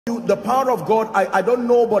The power of God, I don't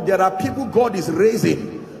know, but there are people God is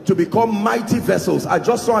raising to become mighty vessels. I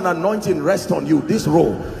just saw an anointing rest on you, this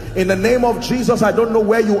role. In the name of Jesus, I don't know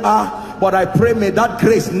where you are, but I pray may that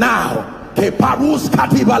grace now, let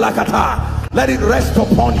it rest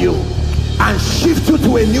upon you and shift you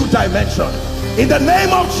to a new dimension. In the name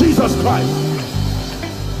of Jesus Christ.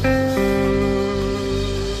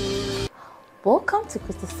 Welcome to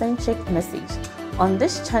Christocentric Message. On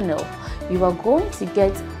this channel, you are going to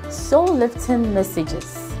get soul-lifting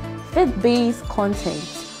messages, faith-based content,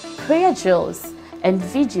 prayer drills, and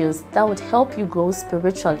videos that would help you grow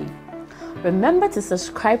spiritually. Remember to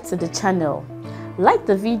subscribe to the channel, like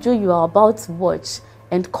the video you are about to watch,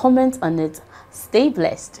 and comment on it. Stay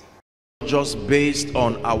blessed. Just based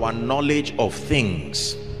on our knowledge of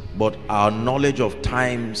things, but our knowledge of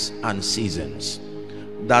times and seasons.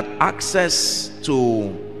 That access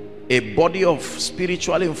to a body of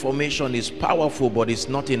spiritual information is powerful, but it's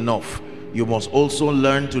not enough. You must also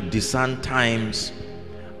learn to discern times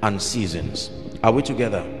and seasons. Are we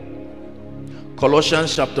together?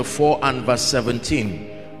 Colossians chapter 4 and verse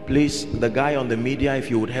 17. Please, the guy on the media, if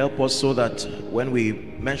you would help us so that when we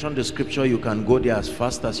mention the scripture, you can go there as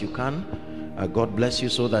fast as you can. God bless you,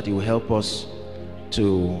 so that he will help us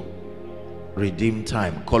to redeem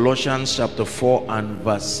time. Colossians chapter 4 and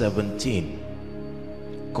verse 17.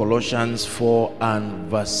 Colossians 4 and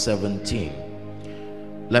verse 17.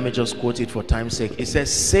 Let me just quote it for time's sake. It says,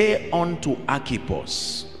 "Say unto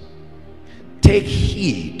Archippus, take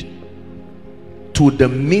heed to the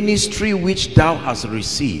ministry which thou hast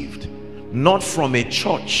received, not from a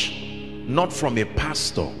church, not from a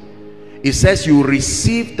pastor." It says you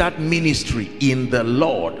receive that ministry in the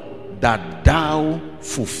Lord, that thou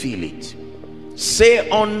fulfill it. Say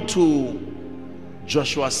unto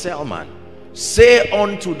Joshua Selman, say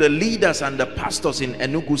unto the leaders and the pastors in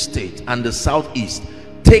Enugu State and the Southeast,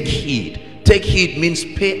 take heed. Take heed means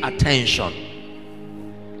pay attention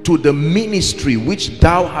to the ministry which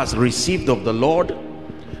thou hast received of the Lord,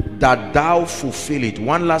 that thou fulfill it.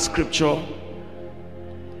 One last scripture,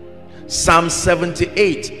 Psalm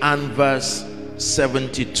 78 and verse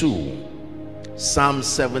 72. Psalm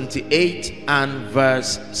 78 and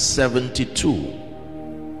verse 72.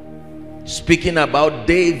 Speaking about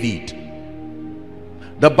David,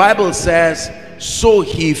 the Bible says, so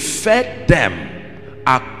he fed them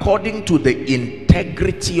according to the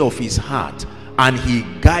integrity of his heart, and he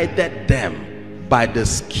guided them by the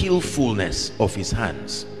skillfulness of his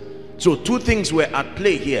hands. So two things were at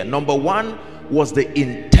play here. Number one was the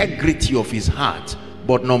integrity of his heart,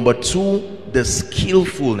 but number two, the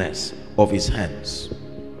skillfulness of his hands.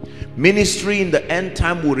 Ministry in the end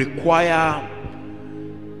time will require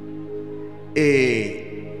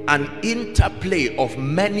an interplay of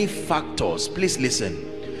many factors. Please listen.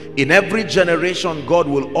 In every generation, God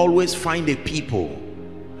will always find a people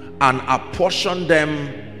and apportion them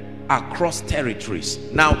across territories.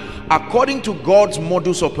 Now, according to God's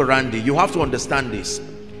modus operandi, you have to understand this.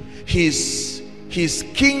 His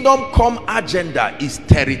kingdom come agenda is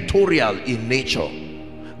territorial in nature.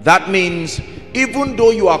 That means even though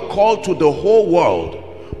you are called to the whole world,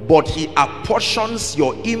 but he apportions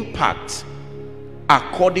your impact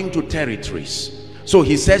according to territories. So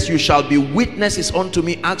he says, you shall be witnesses unto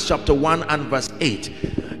me, Acts chapter 1 and verse 8.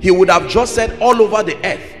 He would have just said all over the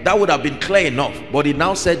earth. That would have been clear enough. But he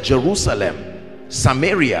now said Jerusalem,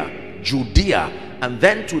 Samaria, Judea, and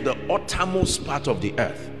then to the uttermost part of the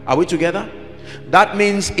earth. Are we together? That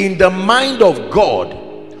means in the mind of God,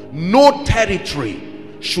 no territory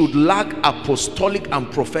should lack apostolic and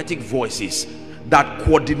prophetic voices that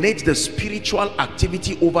coordinate the spiritual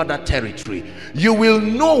activity over that territory. You will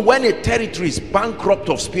know when a territory is bankrupt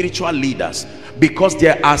of spiritual leaders, because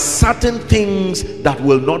there are certain things that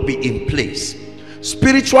will not be in place.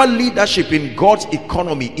 Spiritual leadership in God's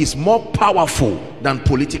economy is more powerful than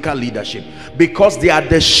political leadership, because they are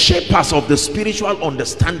the shapers of the spiritual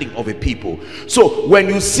understanding of a people. So when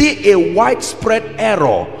you see a widespread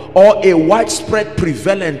error or a widespread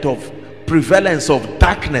prevalence of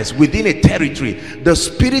darkness within a territory, the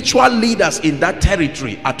spiritual leaders in that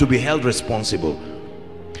territory are to be held responsible.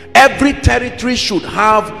 Every territory should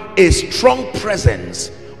have a strong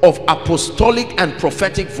presence of apostolic and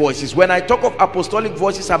prophetic voices. When I talk of apostolic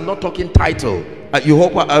voices, I'm not talking title. You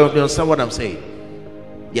hope I understand what I'm saying?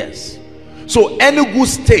 Yes. So Enugu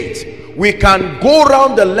State, we can go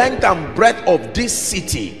around the length and breadth of this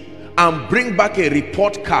city and bring back a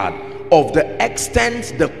report card of the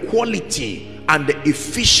extent, the quality and the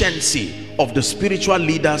efficiency of the spiritual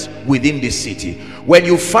leaders within this city. When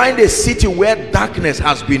you find a city where darkness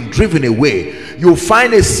has been driven away, you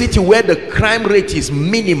find a city where the crime rate is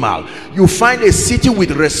minimal, you find a city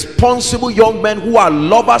with responsible young men who are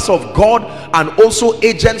lovers of God and also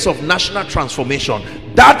agents of national transformation,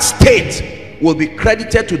 that state will be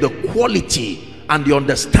credited to the quality and the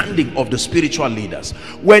understanding of the spiritual leaders.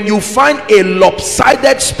 When you find a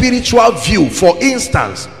lopsided spiritual view, for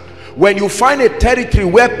instance, when you find a territory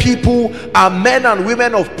where people are men and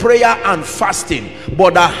women of prayer and fasting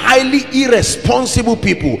but are highly irresponsible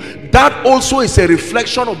people, that also is a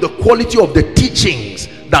reflection of the quality of the teachings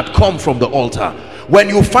that come from the altar. When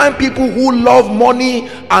you find people who love money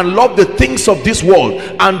and love the things of this world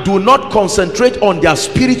and do not concentrate on their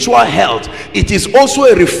spiritual health, it is also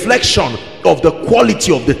a reflection of the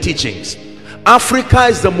quality of the teachings. Africa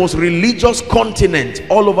is the most religious continent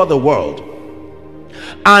all over the world,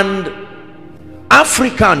 and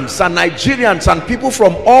Africans and Nigerians and people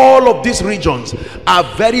from all of these regions are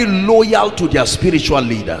very loyal to their spiritual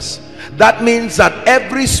leaders. That means that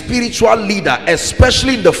every spiritual leader,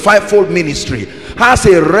 especially in the fivefold ministry, has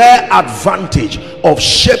a rare advantage of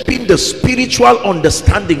shaping the spiritual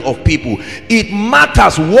understanding of people. It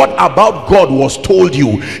matters what about God was told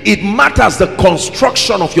you. It matters the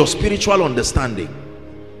construction of your spiritual understanding,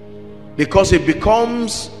 because it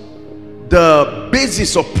becomes the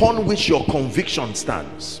basis upon which your conviction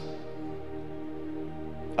stands.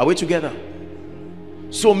 Are we together?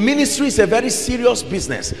 So ministry is a very serious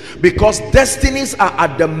business, because destinies are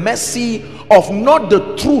at the mercy of not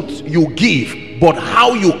the truth you give, but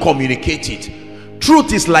how you communicate it.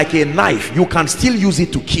 Truth is like a knife, you can still use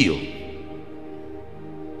it to kill.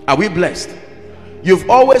 Are we blessed? You've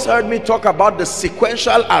always heard me talk about the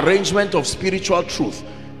sequential arrangement of spiritual truth.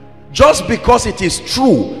 Just because it is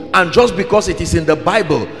true and just because it is in the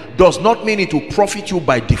Bible does not mean it will profit you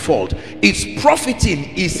by default. Its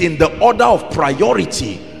profiting is in the order of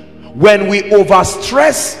priority. When we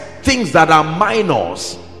overstress things that are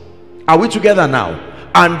minors, are we together now?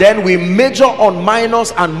 And then we major on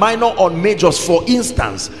minors and minor on majors, for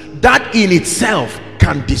instance, that in itself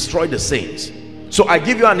can destroy the saints. So I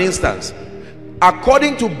give you an instance.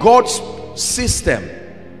 According to God's system,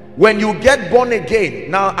 when you get born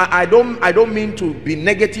again, now I don't mean to be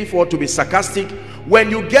negative or to be sarcastic.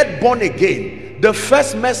 When you get born again, the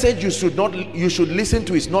first message you should listen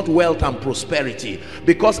to is not wealth and prosperity,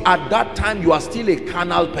 because at that time you are still a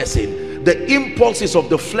carnal person. The impulses of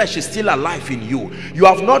the flesh is still alive in you. You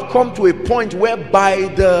have not come to a point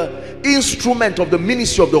whereby the instrument of the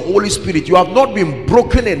ministry of the Holy Spirit, you have not been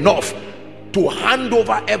broken enough to hand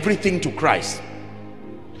over everything to Christ.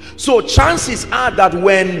 So chances are that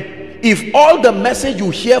if all the message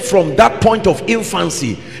you hear from that point of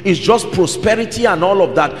infancy is just prosperity and all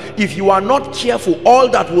of that, if you are not careful, all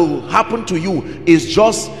that will happen to you is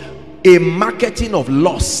just a marketing of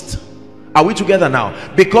lust. Are we together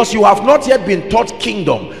now? Because you have not yet been taught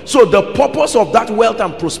kingdom. So the purpose of that wealth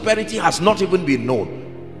and prosperity has not even been known.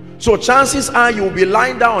 So chances are you will be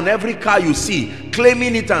lying down on every car you see,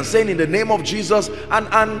 claiming it and saying in the name of Jesus,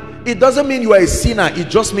 and it doesn't mean you are a sinner, it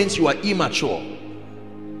just means you are immature.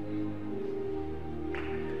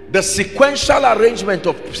 The sequential arrangement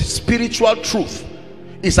of spiritual truth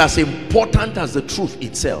is as important as the truth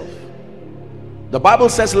itself. The Bible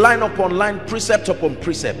says line upon line, precept upon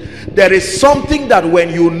precept. There is something that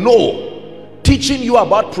when you know, teaching you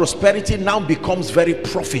about prosperity now becomes very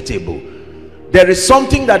profitable. There is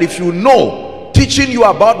something that if you know, teaching you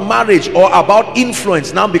about marriage or about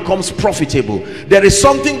influence now becomes profitable. There is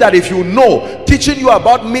something that if you know, teaching you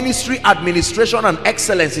about ministry, administration and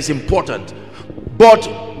excellence is important.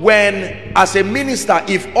 But when as a minister,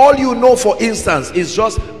 if all you know, for instance, is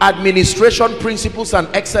just administration principles and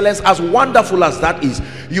excellence, as wonderful as that is,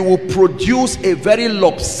 you will produce a very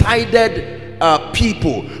lopsided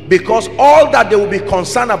people, because all that they will be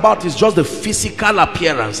concerned about is just the physical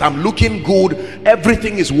appearance. I'm looking good,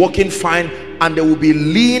 everything is working fine, and they will be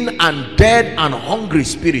lean and dead and hungry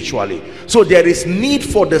spiritually. So there is need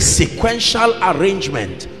for the sequential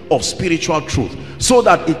arrangement of spiritual truth so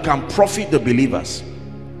that it can profit the believers.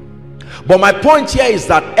 But my point here is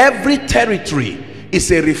that every territory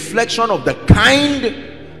is a reflection of the kind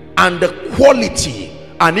and the quality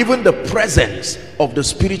and even the presence of the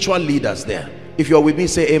spiritual leaders there. If you're with me,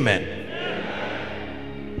 say amen.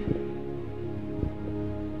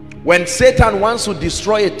 When Satan wants to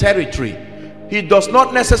destroy a territory, he does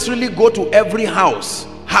not necessarily go to every house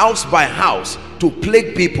by house to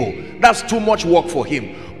plague people. That's too much work for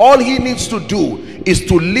him. All he needs to do is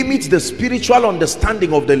to limit the spiritual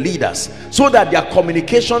understanding of the leaders so that their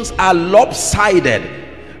communications are lopsided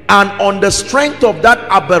And on the strength of that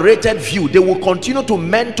aberrated view, they will continue to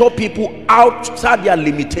mentor people outside their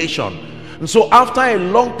limitation. And so after a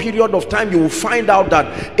long period of time, you will find out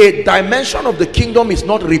that a dimension of the kingdom is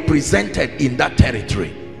not represented in that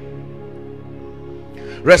territory.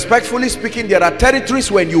 Respectfully speaking, there are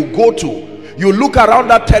territories when you go to, you look around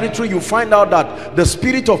that territory, you find out that the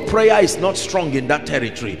spirit of prayer is not strong in that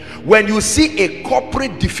territory. When you see a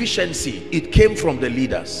corporate deficiency, it came from the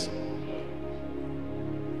leaders.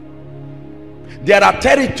 There are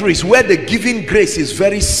territories where the giving grace is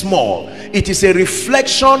very small. It is a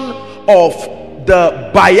reflection of the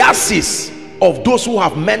biases of those who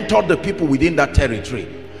have mentored the people within that territory.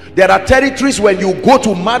 There are territories when you go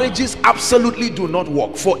to, marriages absolutely do not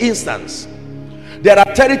work. For instance, there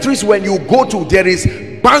are territories when you go to, there is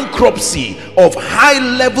bankruptcy of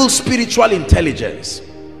high-level spiritual intelligence,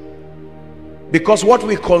 because what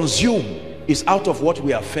we consume is out of what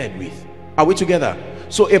we are fed with. Are we together?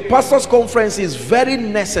 So a pastor's conference is very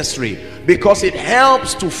necessary, because it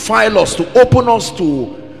helps to file us, to open us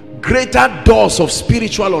to greater doors of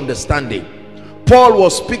spiritual understanding. Paul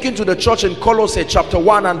was speaking to the church in Colossae chapter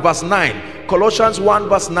 1 and verse 9. Colossians 1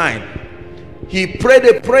 verse 9. He prayed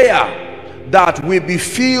a prayer that we be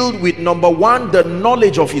filled with, number one, the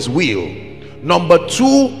knowledge of his will, number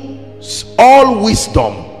two, all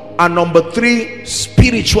wisdom, and number three,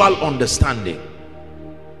 spiritual understanding.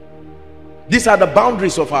 These are the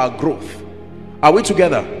boundaries of our growth. Are we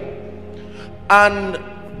together? And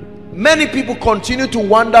many people continue to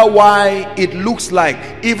wonder why it looks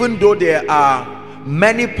like, even though there are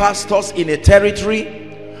many pastors in a territory,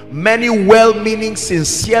 many well-meaning,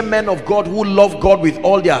 sincere men of God who love God with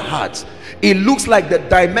all their hearts, it looks like the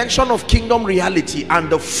dimension of kingdom reality and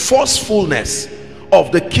the forcefulness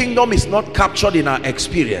of the kingdom is not captured in our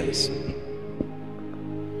experience.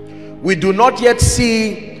 We do not yet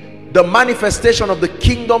see the manifestation of the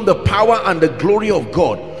kingdom, the power and the glory of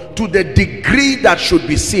God to the degree that should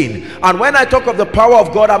be seen. And when I talk of the power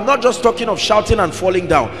of God, I'm not just talking of shouting and falling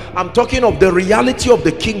down. I'm talking of the reality of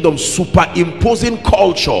the kingdom superimposing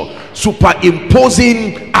culture,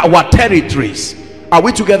 superimposing our territories. Are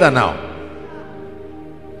we together now?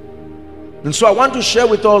 And so I want to share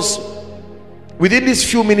with us within these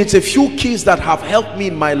few minutes a few keys that have helped me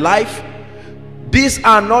in my life. These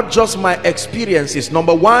are not just my experiences.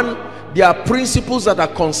 Number one, they are principles that are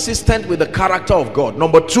consistent with the character of God.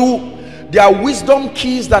 Number two, they are wisdom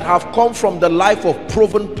keys that have come from the life of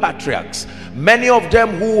proven patriarchs, many of them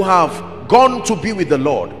who have gone to be with the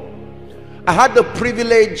Lord. I had the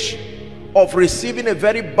privilege of receiving a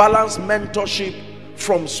very balanced mentorship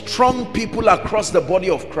from strong people across the body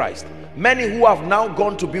of Christ, many who have now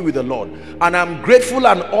gone to be with the Lord. And I'm grateful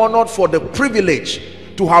and honored for the privilege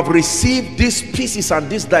to have received these pieces and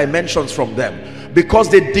these dimensions from them, because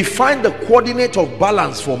they define the coordinate of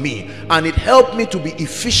balance for me, and it helped me to be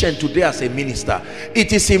efficient today as a minister.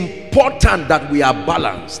 It is important that we are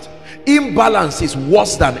balanced. Imbalance is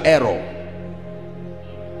worse than error.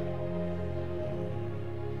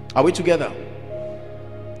 Are we together?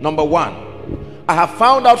 Number one, I have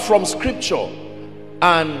found out from scripture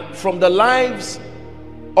and from the lives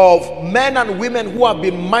of men and women who have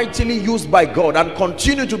been mightily used by God and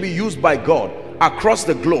continue to be used by God across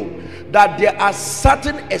the globe, that there are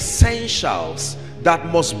certain essentials that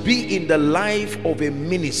must be in the life of a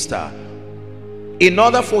minister in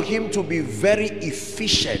order for him to be very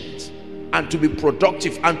efficient and to be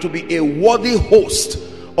productive and to be a worthy host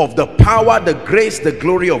of the power, the grace, the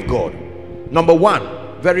glory of God. Number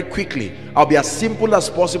one, very quickly, I'll be as simple as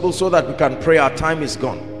possible so that we can pray. Our time is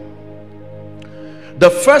gone. The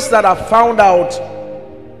first that I found out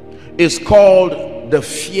is called the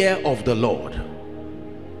fear of the Lord.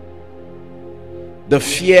 The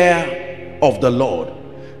fear of the Lord.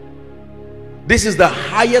 This is the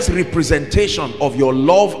highest representation of your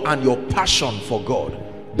love and your passion for God.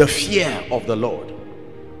 The fear of the Lord.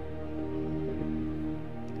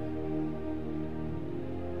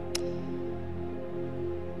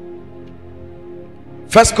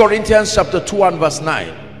 First Corinthians chapter 2 and verse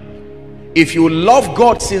 9. If you love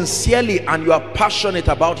God sincerely and you are passionate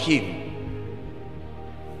about him,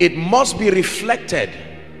 it must be reflected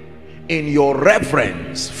in your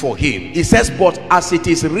reverence for him. It says, but as it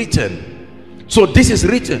is written. So this is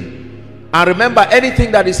written, and remember,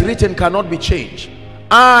 anything that is written cannot be changed.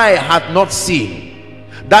 I had not seen.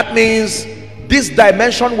 That means this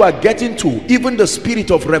dimension we are getting to, even the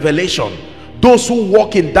spirit of revelation, those who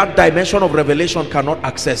walk in that dimension of revelation cannot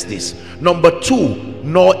access this. Number two,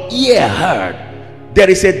 nor ear heard. There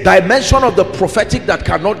is a dimension of the prophetic that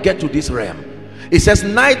cannot get to this realm. It says,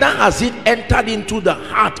 neither has it entered into the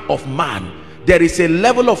heart of man there is a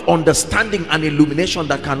level of understanding and illumination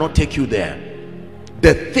that cannot take you there.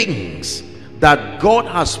 The things that God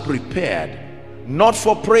has prepared, not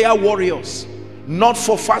for prayer warriors, not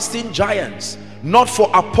for fasting giants, not for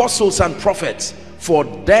apostles and prophets, for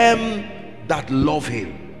them that love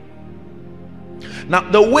him. Now,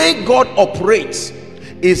 the way God operates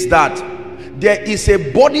is that there is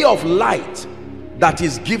a body of light that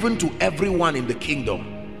is given to everyone in the kingdom,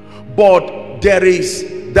 but there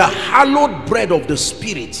is the hallowed bread of the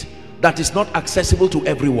Spirit that is not accessible to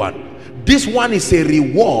everyone. This one is a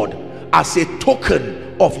reward as a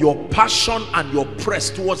token of your passion and your press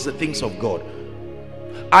towards the things of God.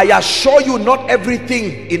 I assure you, not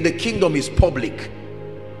everything in the kingdom is public.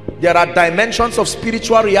 There are dimensions of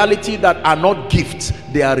spiritual reality that are not gifts,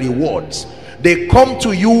 they are rewards. They come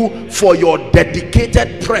to you for your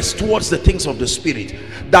dedicated press towards the things of the Spirit,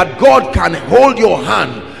 that God can hold your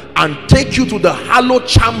hand and take you to the hallowed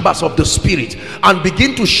chambers of the Spirit and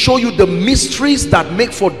begin to show you the mysteries that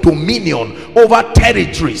make for dominion over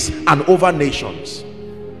territories and over nations.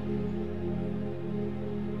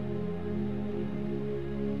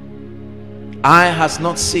 Eye has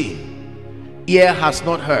not seen, ear has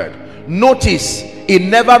not heard. Notice, it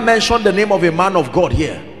never mentioned the name of a man of God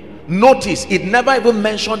here. Notice, it never even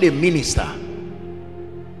mentioned a minister.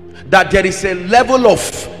 That there is a level of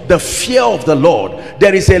the fear of the Lord.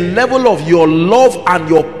 There is a level of your love and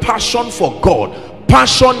your passion for God.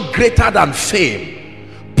 Passion greater than fame.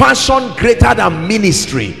 Passion greater than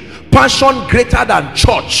ministry. Passion greater than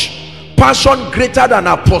church. Passion greater than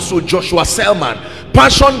Apostle Joshua Selman.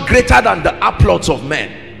 Passion greater than the applause of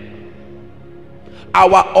men.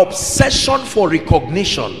 Our obsession for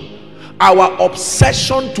recognition, our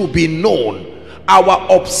obsession to be known, our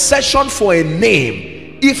obsession for a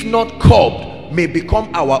name, if not curbed, may become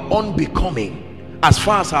our unbecoming as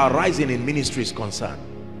far as our rising in ministry is concerned.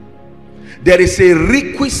 There is a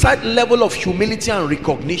requisite level of humility and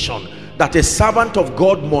recognition that a servant of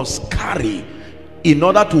God must carry in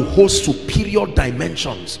order to host superior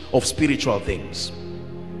dimensions of spiritual things.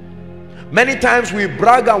 Many times we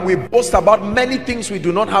brag and we boast about many things we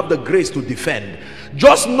do not have the grace to defend.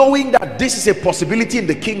 Just knowing that this is a possibility in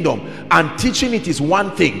the kingdom and teaching it is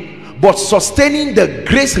one thing, but sustaining the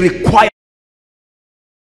grace required.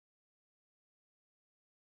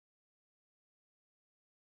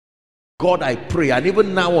 God, I pray, and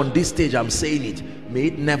even now on this stage I'm saying it, may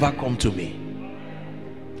it never come to me.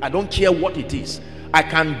 I don't care what it is. I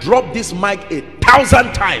can drop this mic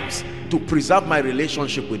 1,000 times to preserve my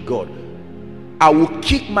relationship with God. I will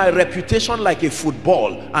kick my reputation like a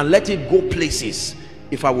football and let it go places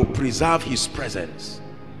if I will preserve his presence.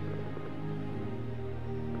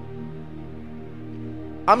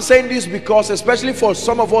 I'm saying this because, especially for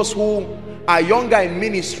some of us who are younger in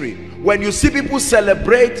ministry, when you see people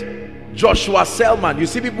celebrate Joshua Selman, you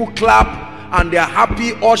see people clap and they're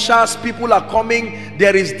happy, ushers, people are coming,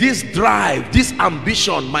 there is this drive, this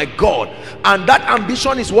ambition, my God, and that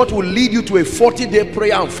ambition is what will lead you to a 40-day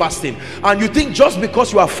prayer and fasting. And you think just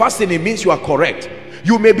because you are fasting it means you are correct.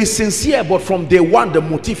 You may be sincere, but from day one the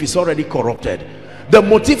motive is already corrupted. The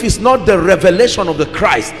motive is not the revelation of the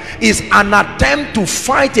Christ. It's an attempt to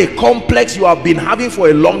fight a complex you have been having for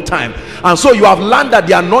a long time. And so you have learned that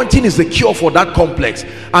the anointing is the cure for that complex.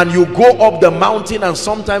 And you go up the mountain and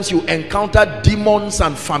sometimes you encounter demons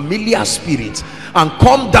and familiar spirits and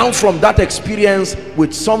come down from that experience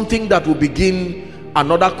with something that will begin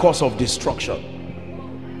another course of destruction.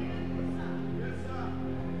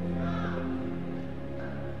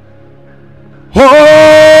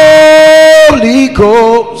 Holy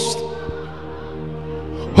Ghost,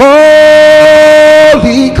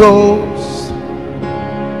 Holy Ghost,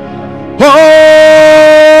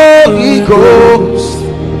 Holy Ghost,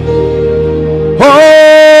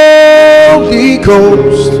 Holy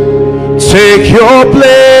Ghost, take your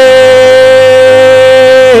place,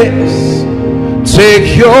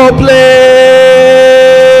 take your place,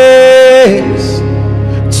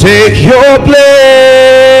 take your place,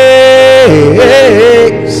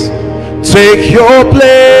 take your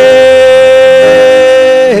place.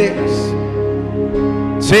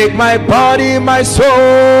 Take my body, my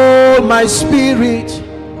soul, my spirit,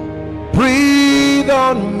 breathe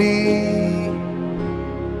on me.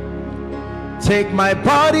 Take my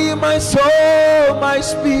body, my soul, my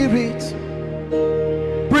spirit,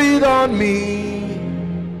 breathe on me.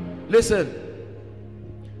 Listen,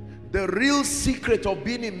 the real secret of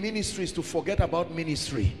being in ministry is to forget about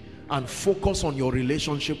ministry and focus on your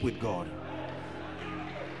relationship with God.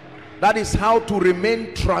 That is how to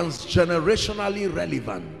remain transgenerationally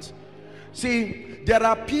relevant. See, there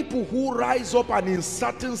are people who rise up and in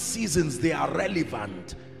certain seasons they are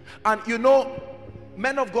relevant, And you know,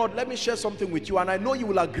 men of God, let me share something with you, and I know you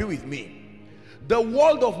will agree with me. The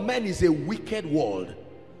world of men is a wicked world.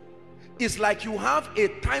 It's like you have a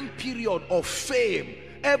time period of fame.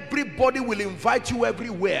 Everybody will invite you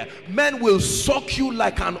everywhere. Men will suck you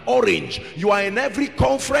like an orange. You are in every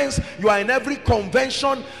conference, you are in every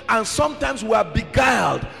convention, and sometimes we are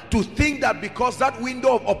beguiled to think that because that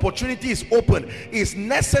window of opportunity is open, is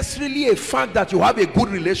necessarily a fact that you have a good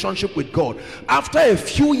relationship with God. After a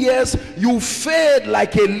few years, you fade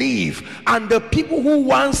like a leaf, and the people who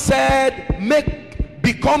once said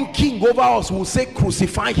become king over us will say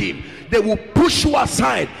crucify him. They will push you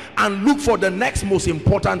aside and look for the next most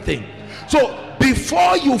important thing. So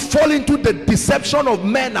before you fall into the deception of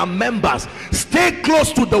men and members, stay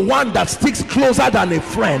close to the one that sticks closer than a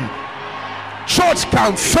friend. Church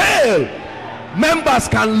can fail, members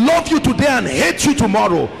can love you today and hate you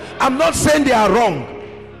tomorrow. I'm not saying they are wrong,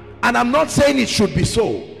 and I'm not saying it should be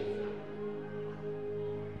so.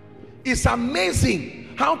 It's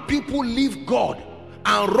amazing how people leave God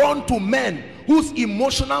and run to men whose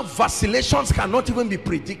emotional vacillations cannot even be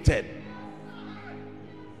predicted.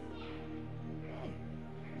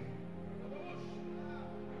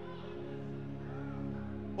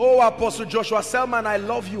 Oh, Apostle Joshua Selman, I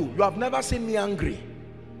love you. You have never seen me angry.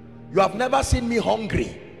 You have never seen me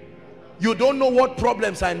hungry. You don't know what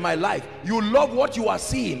problems are in my life. You love what you are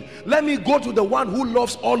seeing. Let me go to the one who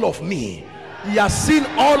loves all of me. He has seen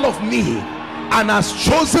all of me and has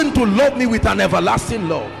chosen to love me with an everlasting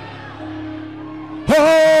love.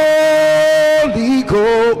 Holy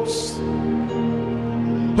Ghost,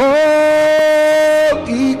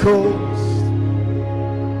 Holy Ghost,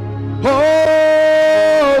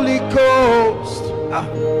 Holy Ghost,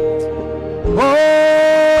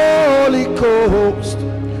 Holy Ghost,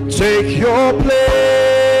 take your place.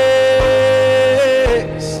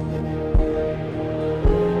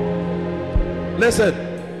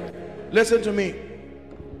 Listen to me.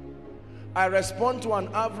 I respond to an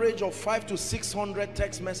average of 500 to 600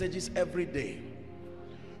 text messages every day.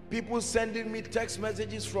 People sending me text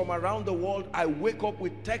messages from around the world. I wake up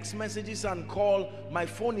with text messages and call. My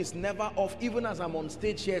phone is never off. Even as I'm on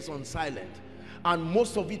stage here, it's on silent. And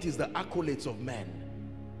most of it is the accolades of men.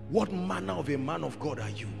 What manner of a man of God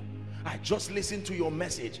are you? I just listened to your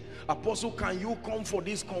message. Apostle, can you come for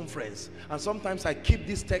this conference? And sometimes I keep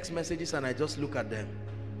these text messages and I just look at them.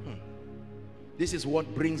 This is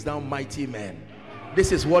what brings down mighty men.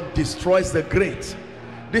 This is what destroys the great.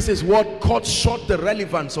 This is what cuts short the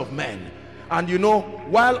relevance of men. And you know,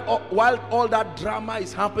 while all that drama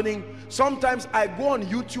is happening, sometimes I go on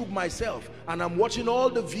YouTube myself and I'm watching all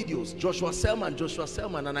the videos, Joshua Selman,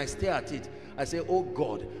 and I stare at it. I say, oh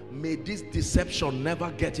God, may this deception never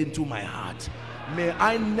get into my heart. May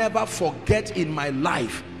I never forget in my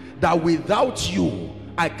life that without you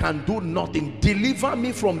I can do nothing. Deliver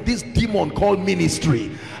me from this demon called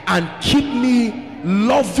ministry and keep me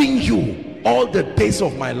loving you all the days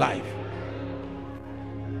of my life.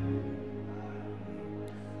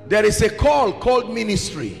 There is a call called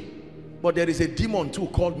ministry, but there is a demon too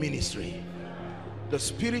called ministry. The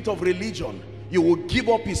spirit of religion. You will give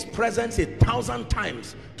up his presence 1,000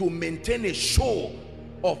 times to maintain a show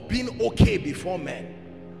of being okay before men.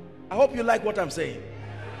 I hope you like what I'm saying.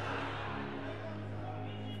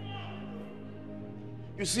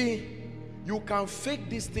 You see, you can fake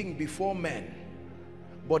this thing before men,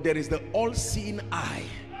 but there is the all-seeing eye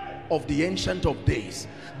of the Ancient of Days,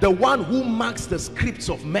 the one who marks the scripts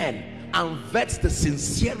of men and vets the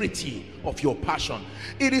sincerity of your passion.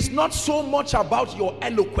 It is not so much about your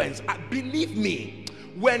eloquence. Believe me,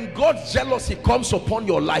 when God's jealousy comes upon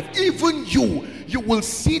your life, even you will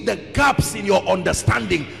see the gaps in your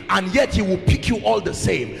understanding, and yet he will pick you all the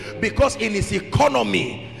same, because in his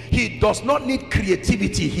economy he does not need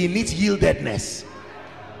creativity, he needs yieldedness.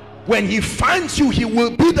 When he finds you, he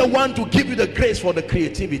will be the one to give you the grace for the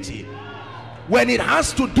creativity. When it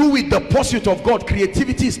has to do with the pursuit of God,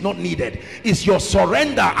 creativity is not needed. It's your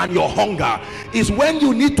surrender and your hunger. It's when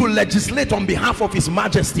you need to legislate on behalf of his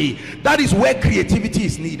majesty, that is where creativity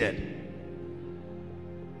is needed.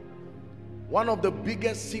 One of the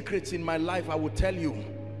biggest secrets in my life, I will tell you,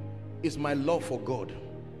 is my love for God.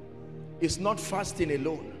 It's not fasting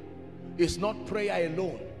alone. It's not prayer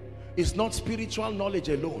alone. It's not spiritual knowledge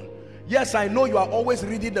alone. Yes, I know you are always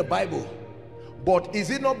reading the Bible, but is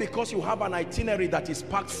it not because you have an itinerary that is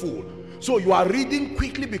packed full? So you are reading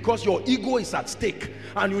quickly because your ego is at stake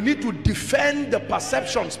and you need to defend the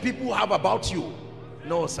perceptions people have about you.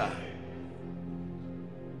 No, sir.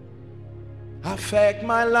 Affect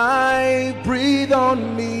my life, breathe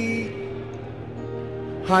on me.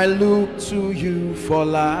 I look to you for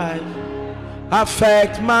life.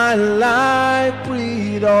 Affect my life,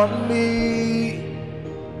 breathe on me.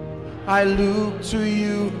 I look to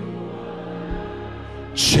you.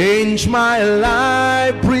 Change my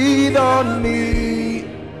life, breathe on me.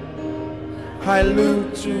 I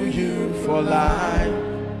look to you for life.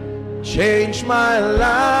 Change my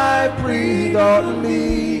life, breathe on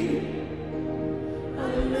me.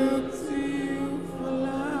 I look to you for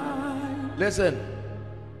life. Listen.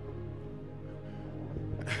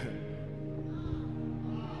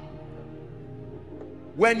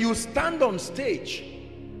 When you stand on stage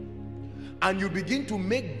and you begin to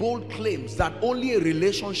make bold claims that only a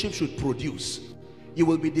relationship should produce, you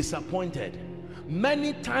will be disappointed.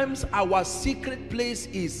 Many times our secret place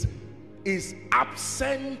is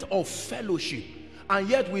absent of fellowship, and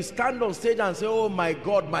yet we stand on stage and say, oh my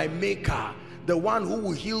God, my maker, the one who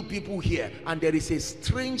will heal people here, and there is a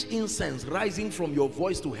strange incense rising from your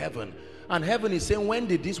voice to heaven, and heaven is saying, when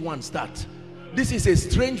did this one start? This is a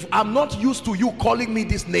strange, I'm not used to you calling me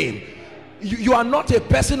this name. You are not a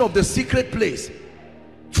person of the secret place.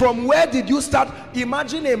 From where did you start?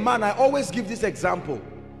 Imagine a man, I always give this example.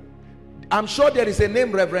 I'm sure there is a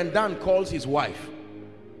name Reverend Dan calls his wife.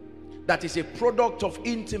 That is a product of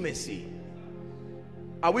intimacy.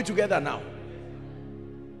 Are we together now?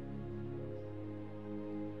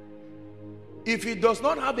 If he does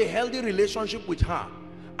not have a healthy relationship with her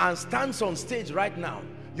and stands on stage right now,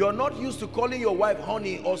 you're not used to calling your wife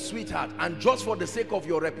honey or sweetheart, and just for the sake of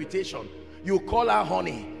your reputation, you call her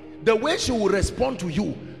honey. The way she will respond to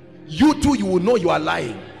you, you too, you will know you are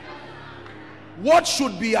lying. What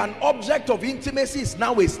should be an object of intimacy is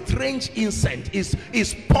now a strange incense,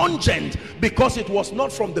 is pungent because it was not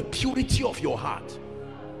from the purity of your heart.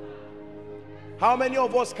 How many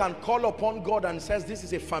of us can call upon God and says, this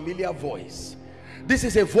is a familiar voice? This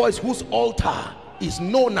is a voice whose altar is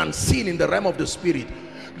known and seen in the realm of the spirit.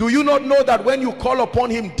 Do you not know that when you call upon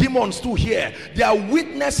him, demons too hear? They are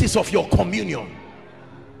witnesses of your communion.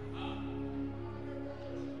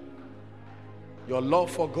 Your love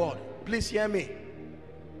for God. Please hear me.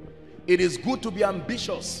 It is good to be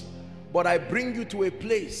ambitious, but I bring you to a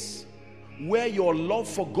place where your love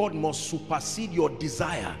for God must supersede your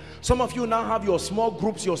desire. Some of you now have your small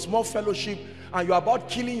groups, your small fellowship, and you're about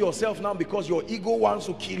killing yourself now because your ego wants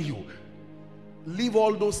to kill you. Leave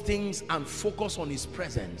all those things and focus on his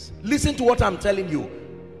presence. Listen to what I'm telling you.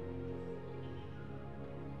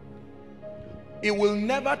 It will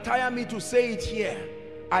never tire me to say it here.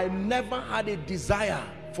 I never had a desire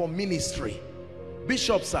for ministry.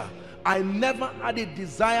 Bishop, sir, I never had a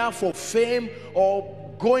desire for fame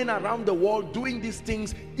or going around the world doing these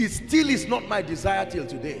things. It still is not my desire till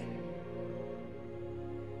today.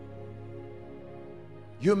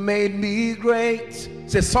 You made me great.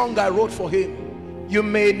 It's a song I wrote for him. You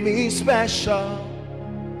made me special.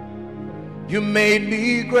 You made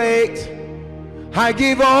me great. I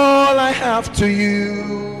give all I have to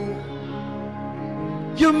you.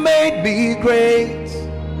 You made me great.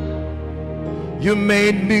 You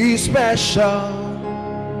made me special.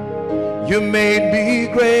 You made me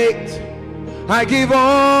great. I give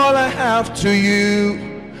all I have to you.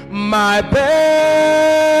 My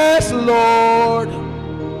best, Lord,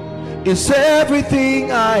 is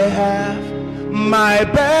everything I have. My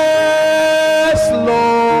best,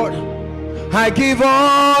 Lord, I give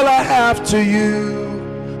all I have to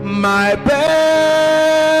you. My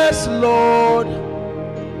best, Lord,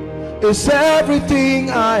 is everything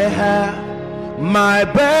I have. My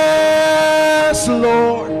best,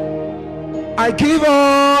 Lord, I give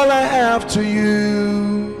all I have to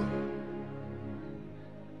you.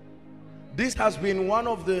 This has been one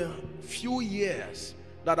of the few years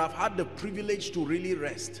that I've had the privilege to really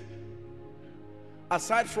rest.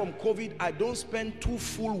 Aside from COVID, I don't spend 2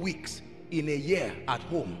 full weeks in a year at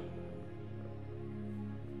home.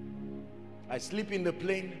 I sleep in the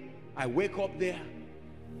plane, I wake up there.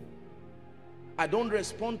 I don't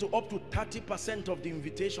respond to up to 30% of the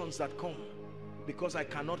invitations that come because I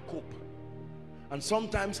cannot cope. And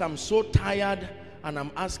sometimes I'm so tired and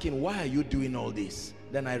I'm asking, why are you doing all this?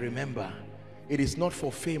 Then I remember, it is not for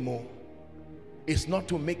fame, oh. It's not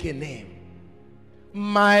to make a name.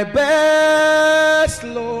 My best,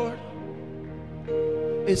 Lord,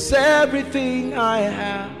 is everything I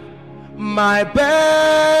have. My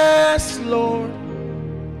best, Lord,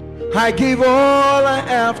 I give all I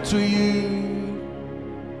have to you.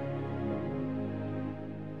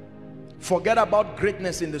 Forget about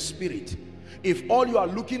greatness in the spirit. If all you are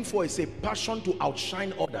looking for is a passion to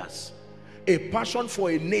outshine others, a passion for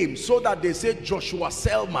a name so that they say Joshua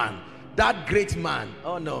Selman, that great man,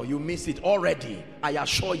 oh no, you miss it already. I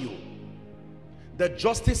assure you, The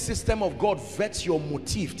justice system of God vets your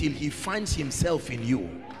motive till he finds himself in you.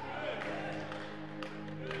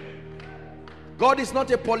 God is not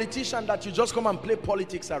a politician that you just come and play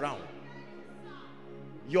politics around.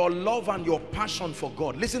 Your love and your passion for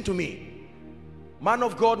God. Listen to me. Man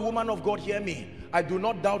of God, woman of God, hear me. I do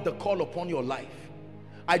not doubt the call upon your life.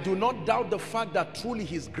 I do not doubt the fact that truly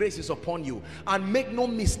his grace is upon you. And make no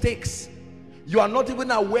mistakes. You are not even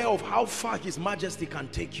aware of how far his majesty can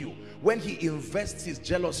take you when he invests his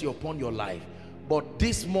jealousy upon your life. But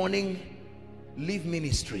this morning, leave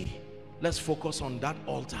ministry. Let's focus on that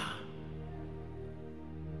altar.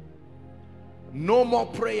 No more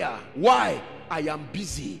prayer. Why? I am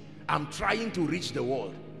busy. I'm trying to reach the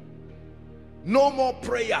world. No more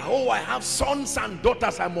prayer. Oh, I have sons and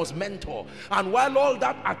daughters I must mentor. And while all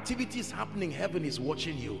that activity is happening, heaven is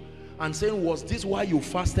watching you and saying, was this why you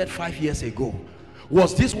fasted 5 years ago?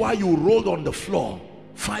 Was this why you rolled on the floor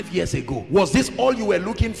 5 years ago? Was this all you were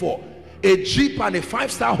looking for? A jeep and a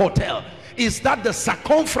 5-star hotel? Is that the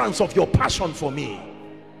circumference of your passion for me?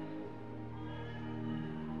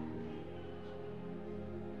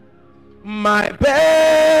 My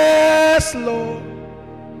best, Lord,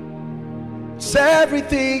 it's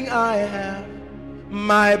everything I have.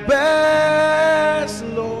 My best,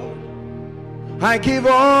 Lord, I give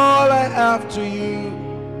all I have to you.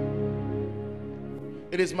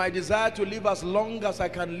 It is my desire to live as long as I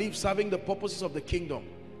can live serving the purposes of the kingdom.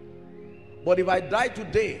 But if I die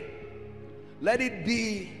today, let it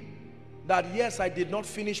be that yes, I did not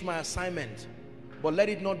finish my assignment, but let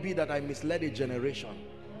it not be that I misled a generation.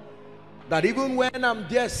 That even when I'm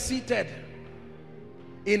there seated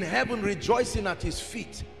in heaven rejoicing at his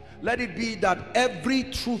feet, let it be that every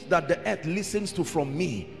truth that the earth listens to from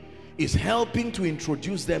me is helping to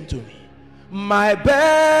introduce them to me. My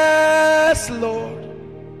best, Lord,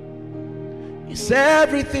 is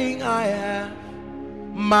everything I have.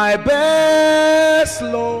 My best,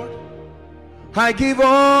 Lord, I give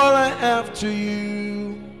all I have to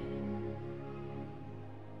you.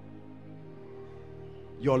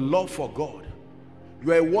 Your love for God.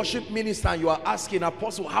 You are a worship minister and you are asking,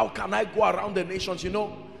 Apostle, how can I go around the nations? You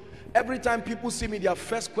know, every time people see me, their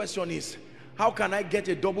first question is, how can I get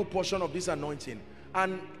a double portion of this anointing?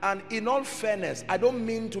 And in all fairness, I don't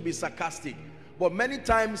mean to be sarcastic, but many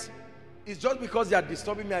times it's just because they are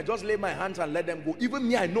disturbing me, I just lay my hands and let them go. Even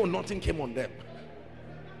me, I know nothing came on them.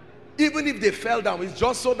 Even if they fell down, it's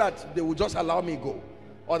just so that they will just allow me go.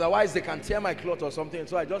 Otherwise they can tear my cloth or something,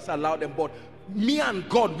 so I just allow them. But me and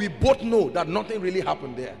God, we both know that nothing really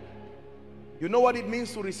happened there. You know what it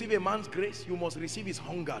means to receive a man's grace? You must receive his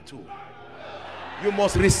hunger too. You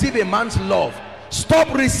must receive a man's love.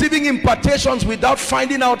 Stop receiving impartations without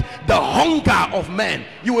finding out the hunger of men.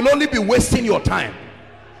 You will only be wasting your time.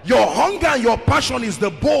 Your hunger and your passion is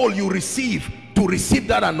the bowl you receive to receive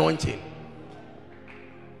that anointing.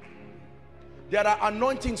 There are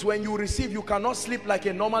anointings when you receive, you cannot sleep like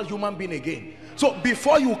a normal human being again. So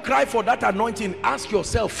before you cry for that anointing, ask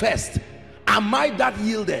yourself first, am I that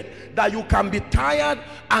yielded that you can be tired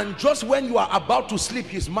and just when you are about to sleep,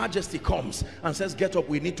 his majesty comes and says, get up,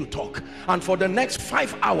 we need to talk. And for the next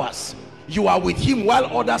 5 hours, you are with him while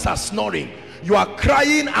others are snoring. You are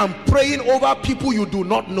crying and praying over people you do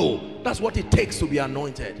not know. That's what it takes to be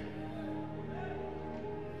anointed.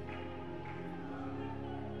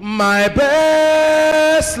 My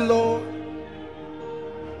best, Lord,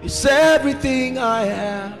 is everything I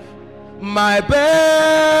have. My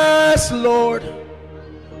best, Lord,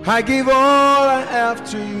 I give all I have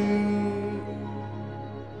to you.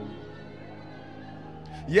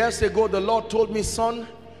 Years ago, the Lord told me, son,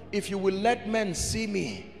 if you will let men see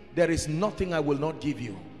me, there is nothing I will not give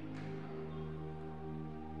you.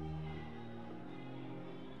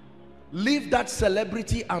 Leave that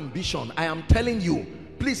celebrity ambition. I am telling you,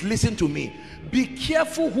 please listen to me. Be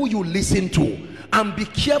careful who you listen to, and be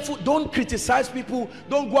careful. Don't criticize people.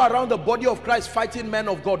 Don't go around the body of Christ fighting men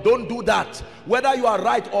of God. Don't do that. Whether you are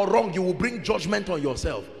right or wrong, you will bring judgment on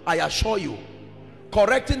yourself. I assure you.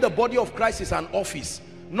 Correcting the body of Christ is an office.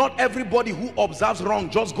 Not everybody who observes wrong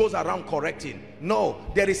just goes around correcting. No,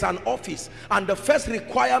 there is an office, and the first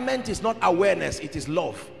requirement is not awareness, it is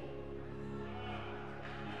love.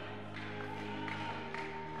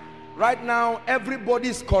 Right now, everybody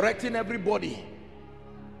is correcting everybody.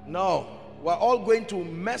 No, we're all going to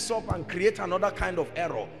mess up and create another kind of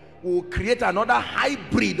error. We will create another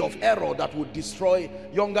hybrid of error that will destroy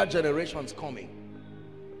younger generations coming.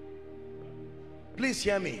 Please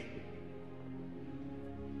hear me.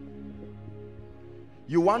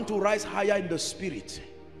 You want to rise higher in the spirit.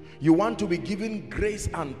 You want to be given grace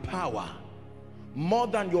and power more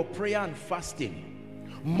than your prayer and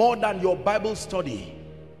fasting, more than your Bible study,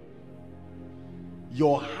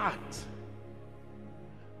 your heart.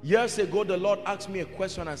 Years ago, the Lord asked me a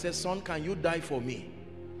question and said, son, can you die for me?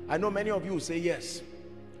 I know many of you will say yes.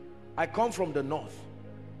 I come from the north.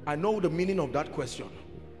 I know the meaning of that question.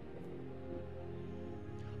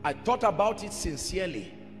 I thought about it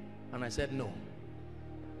sincerely and I said, no.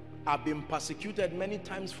 I've been persecuted many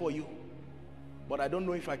times for you, but I don't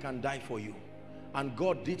know if I can die for you. And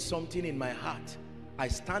God did something in my heart. I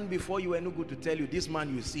stand before you, Enugu, to tell you, this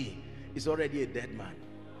man you see is already a dead man.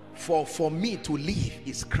 For me to live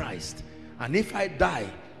is Christ, and if I die,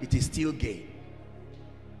 it is still gain.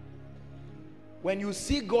 When you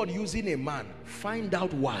see God using a man, find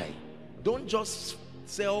out why. Don't just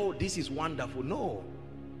say, oh, this is wonderful. No.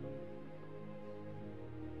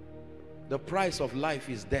 The price of life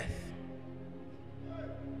is death.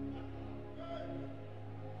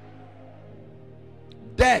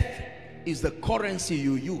 Death is the currency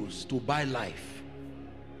you use to buy life.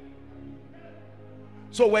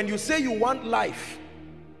 So when you say you want life,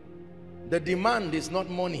 the demand is not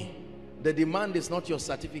money. The demand is not your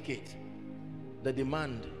certificate. The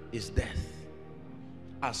demand is death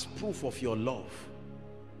as proof of your love.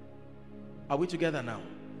 Are we together now?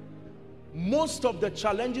 Most of the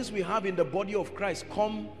challenges we have in the body of Christ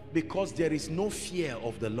come because there is no fear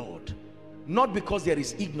of the Lord, not because there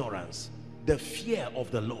is ignorance. The fear of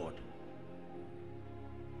the Lord.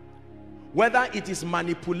 Whether it is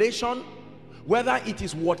manipulation, whether it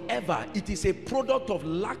is whatever, it is a product of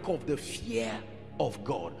lack of the fear of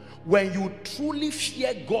God. When you truly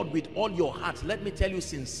fear God with all your heart, let me tell you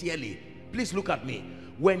sincerely, please look at me.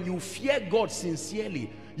 When you fear God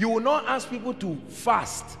sincerely, you will not ask people to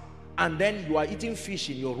fast and then you are eating fish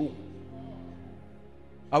in your room.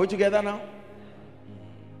 Are we together now?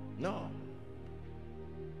 No.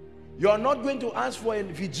 You are not going to ask for a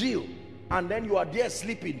vigil and then you are there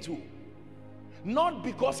sleeping too. Not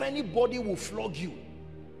because anybody will flog you.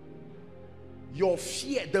 Your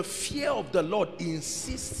fear, the fear of the Lord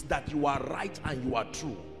insists that you are right and you are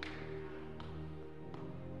true.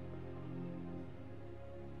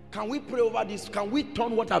 Can we pray over this? Can we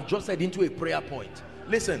turn what I've just said into a prayer point?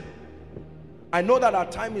 Listen, I know that our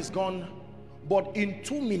time is gone, but in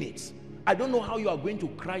 2 minutes, I don't know how you are going to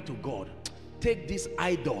cry to God. Take this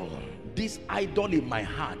idol in my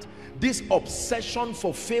heart, this obsession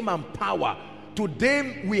for fame and power.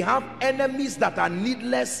 Today we have enemies that are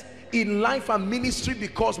needless in life and ministry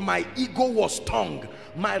because my ego was stung,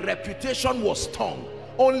 my reputation was stung.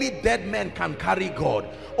 Only dead men can carry God.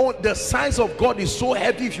 Oh, the size of God is so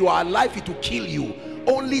heavy, if you are alive it will kill you.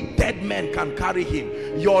 Only dead men can carry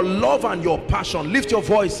him. Your love and your passion, lift your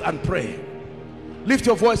voice and pray. Lift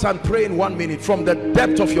your voice and pray in 1 minute from the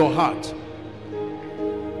depth of your heart.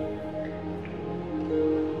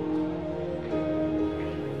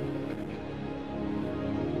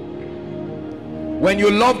 When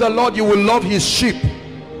you love the Lord, you will love his sheep.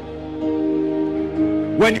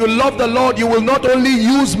 When you love the Lord, you will not only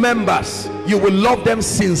use members, you will love them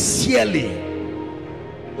sincerely.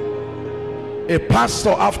 A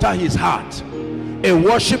pastor after his heart, a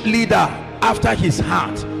worship leader after his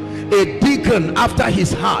heart, a deacon after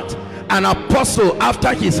his heart, an apostle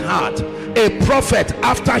after his heart, a prophet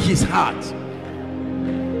after his heart.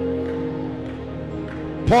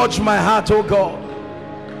 Purge my heart, oh God.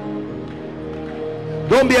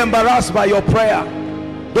 Don't be embarrassed by your prayer.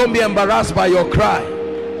 Don't be embarrassed by your cry.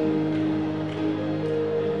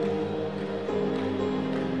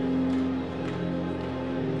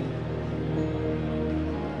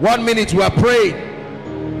 One minute, we are praying.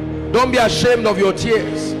 Don't be ashamed of your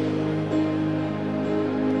tears.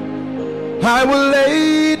 I will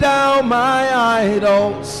lay down my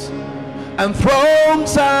idols and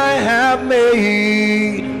thrones I have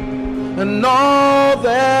made, and all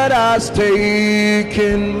that has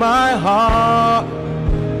taken my heart.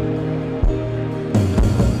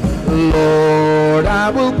 Lord, I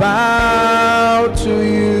will bow to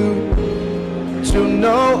you, to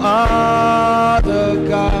no other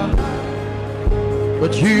God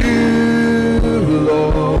but you,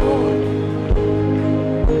 Lord.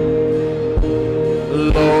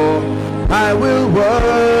 Lord, I will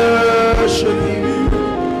worship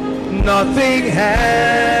you, nothing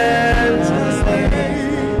hands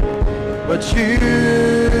but you,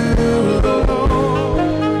 Lord.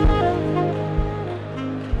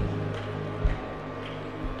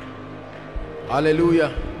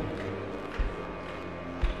 Hallelujah.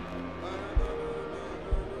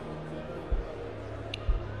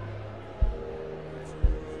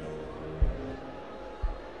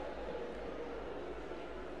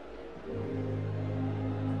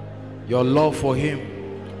 Your love for him,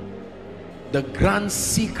 the grand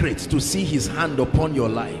secret to see his hand upon your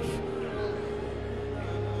life.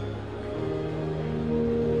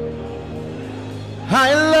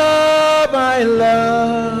 I love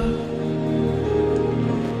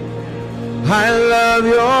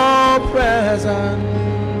your presence.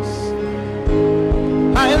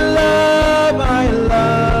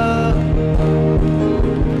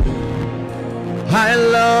 I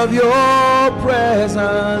love your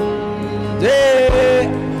presence. Yeah.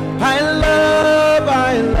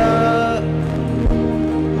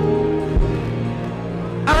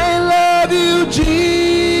 I love you,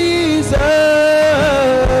 Jesus.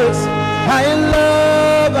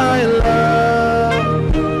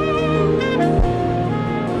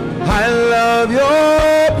 I love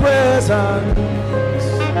your presence.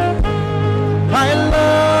 I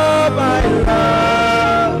love.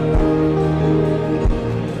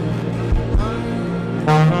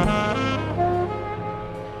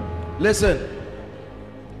 Listen,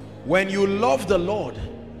 when you love the Lord,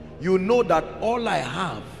 you know that all I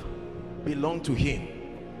have belongs to him.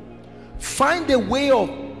 Find a way of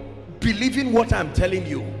believing what I'm telling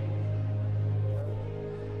you.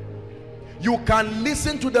 You can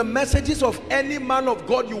listen to the messages of any man of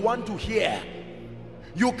God you want to hear.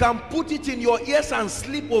 You can put it in your ears and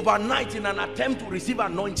sleep overnight in an attempt to receive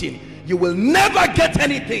anointing. You will never get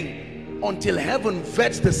anything until heaven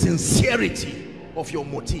vets the sincerity of your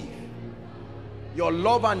motive, your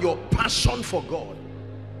love and your passion for God.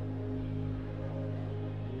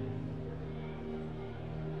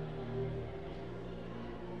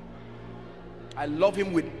 I love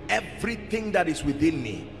him with everything that is within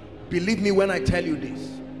me. Believe me when I tell you this.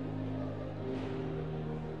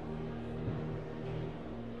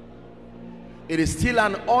 It is still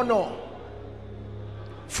an honor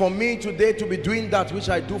for me today to be doing that which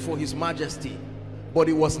I do for his majesty. But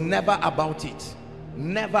it was never about it.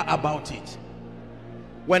 Never about it.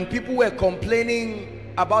 When people were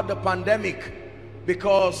complaining about the pandemic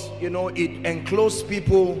because, you know, it enclosed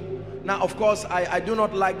people. Now, of course, I do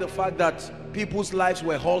not like the fact that people's lives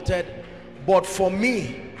were halted. But for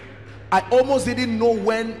me, I almost didn't know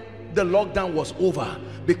when the lockdown was over,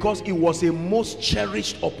 because it was a most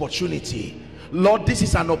cherished opportunity. Lord, this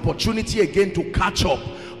is an opportunity again to catch up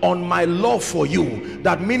on my love for you,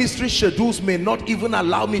 that ministry schedules may not even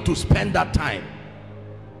allow me to spend that time.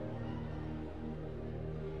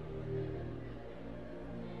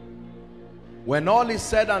 When all is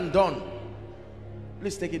said and done,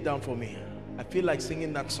 please take it down for me. I feel like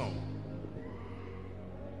singing that song.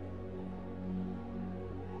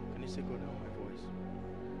 Can you say go down my voice?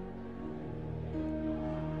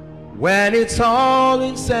 When it's all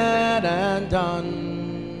is said and done,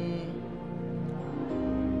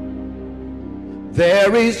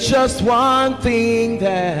 there is just one thing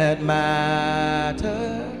that matters.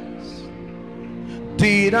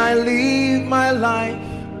 Did I live my life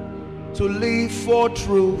to live for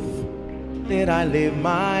truth? Did I live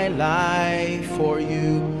my life for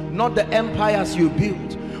you? Not the empires you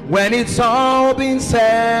built. When it's all been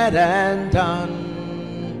said and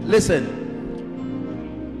done, listen.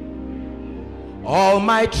 All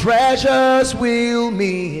my treasures will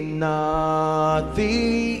mean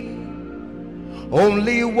nothing.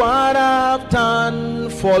 Only what I've done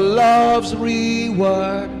for love's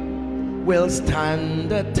reward will stand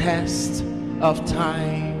the test of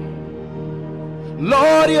time.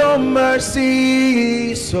 Lord, your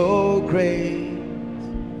mercy is so great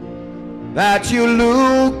that you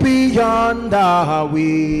look beyond our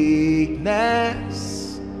weakness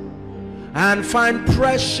and find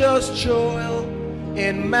precious joy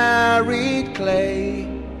in married clay,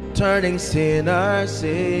 turning sinners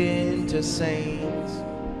into saints.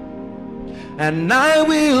 And I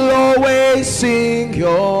will always sing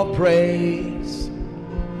your praise,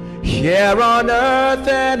 here on earth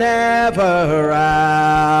and ever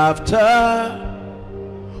after.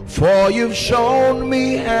 For you've shown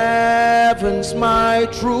me heaven's my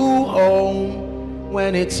true home.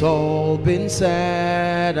 When it's all been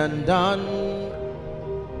said and done,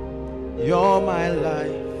 you're my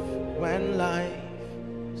life when life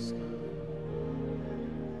is done.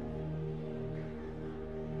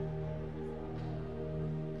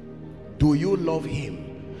 Do you love him?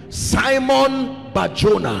 Simon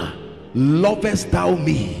Barjona, lovest thou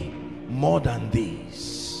me more than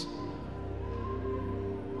these?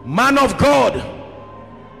 Man of God,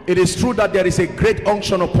 it is true that there is a great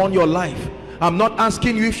unction upon your life. I'm not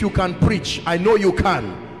asking you if you can preach. I know you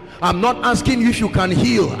can. I'm not asking you if you can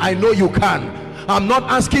heal. I know you can. I'm not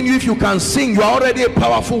asking you if you can sing. You are already a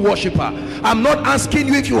powerful worshiper. I'm not asking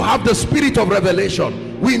you if you have the spirit of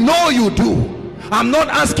revelation. We know you do. I'm not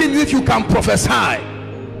asking you if you can prophesy.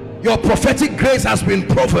 Your prophetic grace has been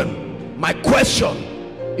proven. My question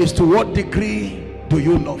is, to what degree do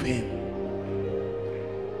you love him?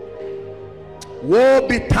 Woe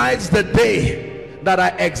betides the day that I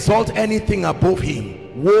exalt anything above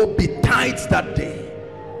him. Woe betides that day.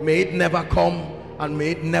 May it never come, and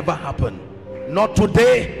may it never happen. Not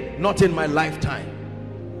today, not in my lifetime.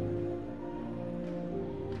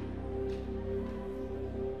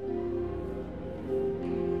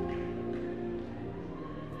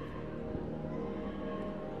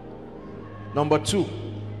 Number 2,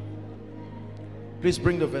 please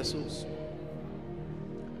bring the vessels.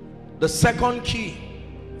 The second key,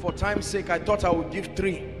 for time's sake, I thought I would give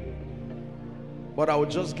 3, but I will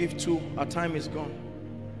just give 2. Our time is gone.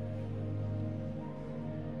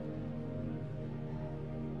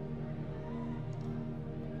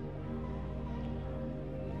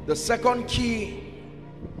 The second key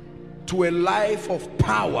to a life of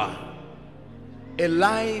power, a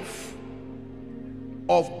life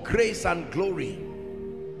of grace and glory,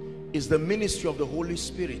 is the ministry of the Holy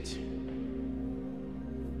Spirit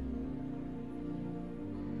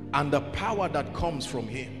and the power that comes from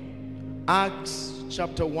him. Acts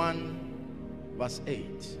chapter 1 verse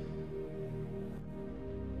 8.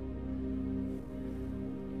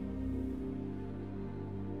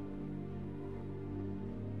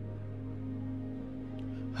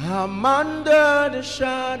 I'm under the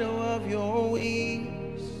shadow of your wings.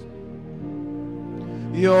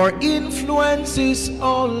 Your influence is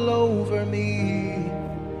all over me.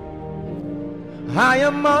 I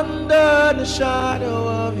am under the shadow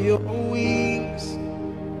of your wings.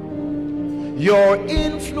 Your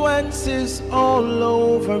influence is all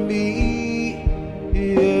over me.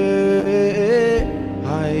 Yeah,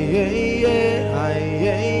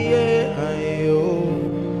 oh.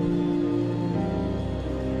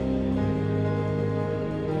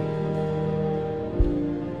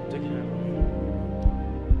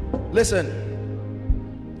 Listen,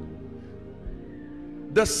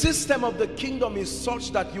 the system of the kingdom is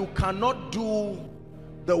such that you cannot do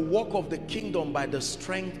the work of the kingdom by the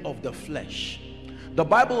strength of the flesh. The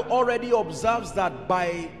Bible already observes that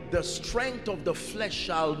by the strength of the flesh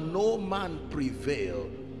shall no man prevail.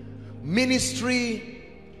 Ministry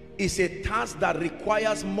is a task that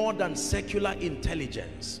requires more than secular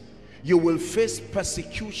intelligence. You will face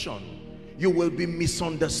persecution. You will be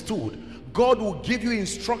misunderstood. God will give you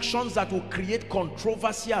instructions that will create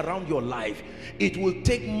controversy around your life. It will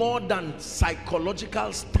take more than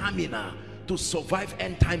psychological stamina to survive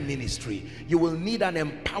end-time ministry. You will need an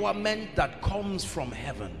empowerment that comes from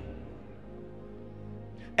heaven.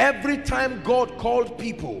 Every time God called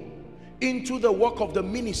people into the work of the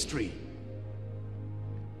ministry,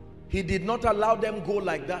 he did not allow them go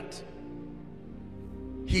like that.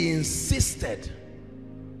 He insisted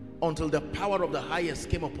until the power of the highest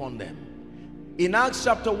came upon them. In Acts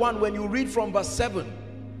chapter 1, when you read from verse 7,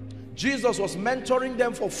 Jesus was mentoring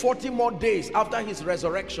them for 40 more days after his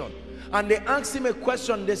resurrection. And they asked him a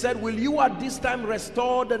question. They said, will you at this time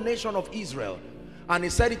restore the nation of Israel? And he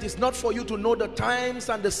said, it is not for you to know the times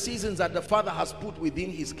and the seasons that the Father has put within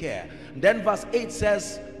his care. And then verse 8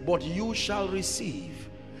 says, but you shall receive.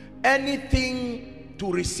 Anything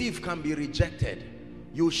to receive can be rejected.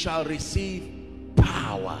 You shall receive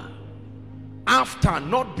power. After,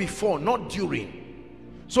 not before, not during.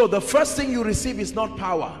 So the first thing you receive is not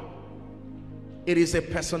power. It is a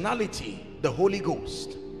personality, the Holy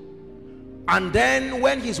Ghost. And then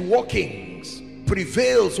when his workings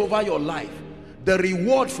prevails over your life, the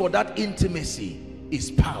reward for that intimacy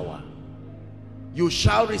is power. You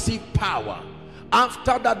shall receive power.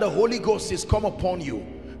 After that, the Holy Ghost is come upon you.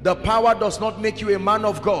 The power does not make you a man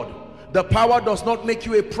of God. The power does not make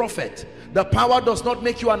you a prophet. The power does not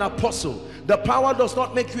make you an apostle. The power does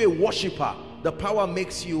not make you a worshiper. The power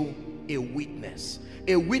makes you a witness.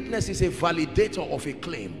 A witness is a validator of a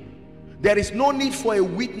claim. There is no need for a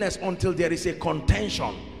witness until there is a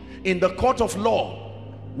contention. In the court of law,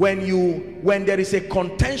 when there is a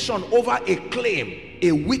contention over a claim,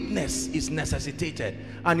 a witness is necessitated,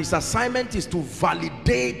 and his assignment is to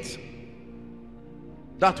validate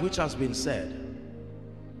that which has been said.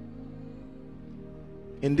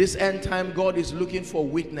 In this end time, God is looking for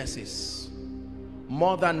witnesses,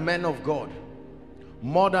 more than men of God,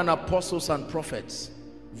 more than apostles and prophets,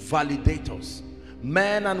 validators,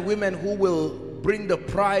 men and women who will bring the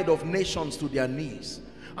pride of nations to their knees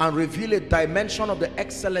and reveal a dimension of the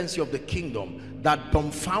excellency of the kingdom that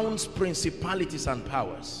dumbfounds principalities and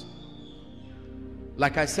powers.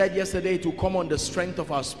 Like I said yesterday, to come on the strength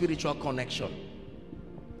of our spiritual connection.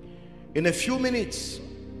 In a few minutes,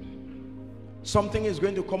 something is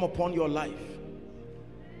going to come upon your life.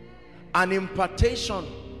 An impartation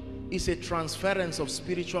is a transference of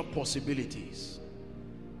spiritual possibilities.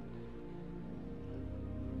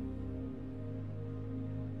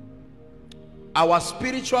 Our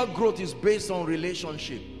spiritual growth is based on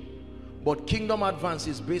relationship, but kingdom advance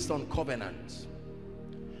is based on covenant.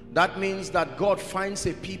 That means that God finds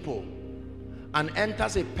a people and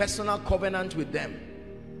enters a personal covenant with them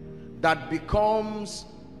that becomes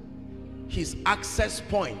his access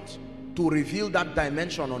point to reveal that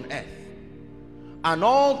dimension on earth. And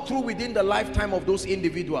all through within the lifetime of those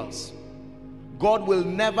individuals, God will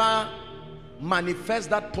never manifest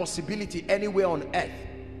that possibility anywhere on earth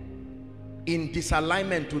in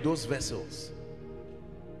disalignment to those vessels.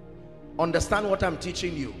 Understand what I'm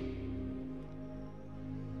teaching you.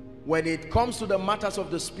 When it comes to the matters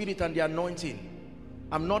of the spirit and the anointing,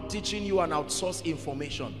 I'm not teaching you an outsourced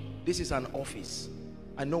information. This is an office.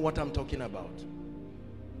 I know what I'm talking about.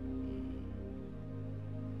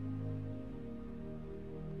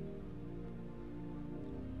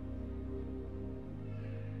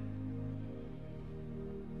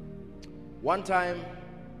 One time,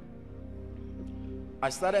 I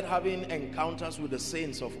started having encounters with the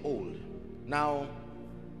saints of old. Now,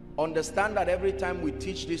 understand that every time we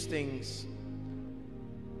teach these things,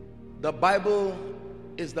 the Bible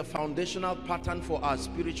is the foundational pattern for our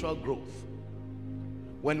spiritual growth.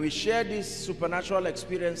 When we share these supernatural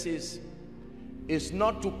experiences, it's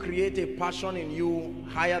not to create a passion in you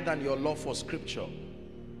higher than your love for scripture.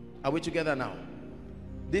 Are we together now?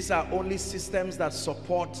 These are only systems that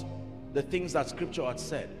support the things that scripture had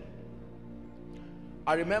said.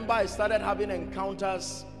 I remember I started having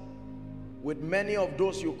encounters with many of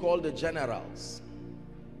those you call the generals,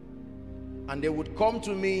 and they would come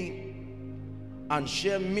to me and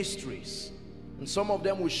share mysteries, and some of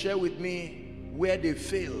them would share with me where they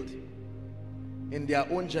failed in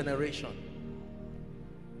their own generation.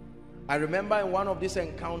 I remember in one of these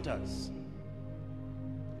encounters,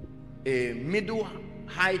 a middle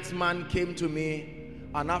height man came to me,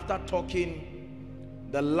 and after talking,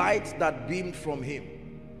 the light that beamed from him,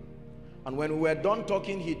 and when we were done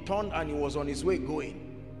talking, he turned and he was on his way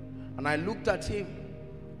going. And I looked at him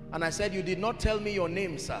and I said, "You did not tell me your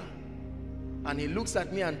name, sir." And he looks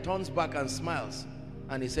at me and turns back and smiles,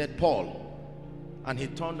 and he said, "Paul." And he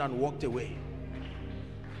turned and walked away.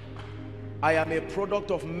 I am a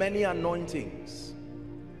product of many anointings.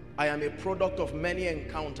 I am a product of many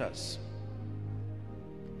encounters.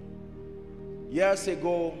 Years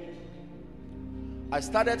ago, I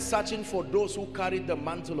started searching for those who carried the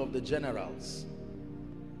mantle of the generals,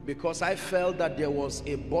 because I felt that there was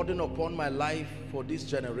a burden upon my life for this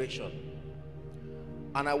generation,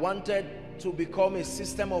 and I wanted to become a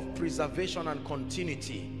system of preservation and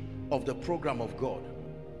continuity of the program of God.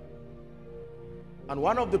 And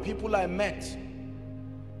one of the people I met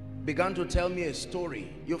began to tell me a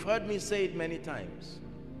story. You've heard me say it many times,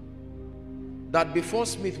 that before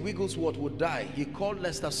Smith Wigglesworth would die, he called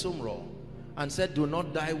Lester Sumrall and said, "Do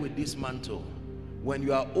not die with this mantle. When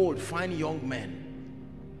you are old, find young men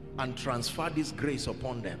and transfer this grace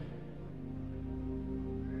upon them."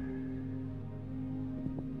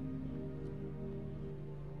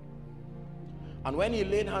 And when he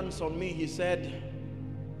laid hands on me, he said,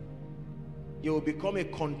 "You will become a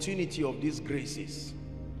continuity of these graces.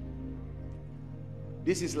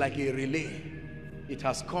 This is like a relay. It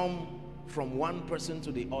has come from one person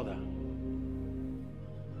to the other."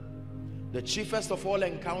 The chiefest of all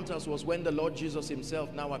encounters was when the Lord Jesus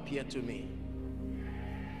himself now appeared to me.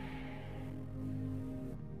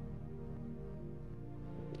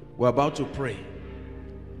 We're about to pray.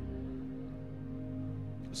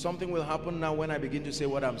 Something will happen now when I begin to say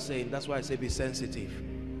what I'm saying. That's why I say be sensitive,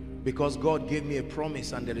 because God gave me a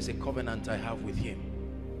promise and there is a covenant I have with him.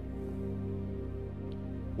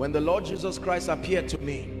 When the Lord Jesus Christ appeared to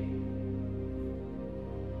me,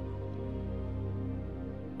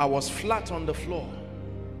 I was flat on the floor.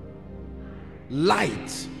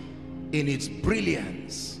 Light in its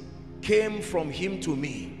brilliance came from him to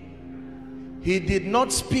me. He did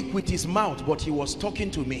not speak with his mouth, but he was talking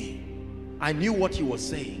to me. I knew what he was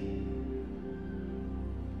saying.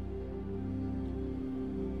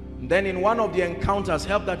 And then in one of the encounters,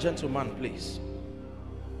 help that gentleman please.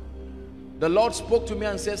 The Lord spoke to me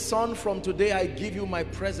and said, "Son, from today I give you my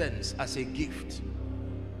presence as a gift."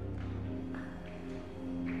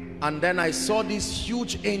 And then I saw this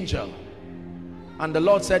huge angel, and the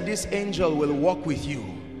Lord said, "This angel will walk with you.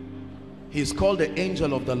 He's called the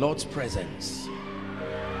angel of the Lord's presence,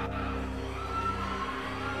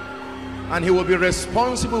 and he will be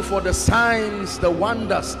responsible for the signs, the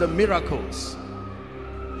wonders, the miracles."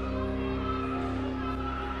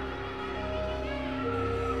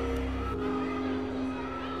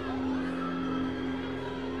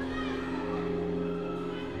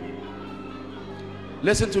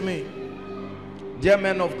 Listen to me, dear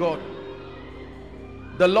men of God.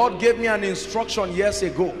 The Lord gave me an instruction years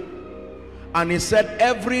ago, and he said,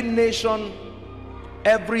 every nation,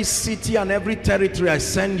 every city and every territory I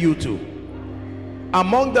send you to,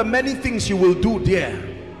 among the many things you will do there,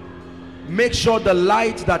 make sure the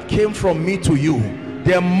light that came from me to you,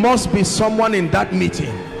 there must be someone in that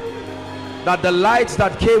meeting that the lights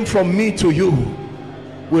that came from me to you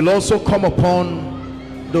will also come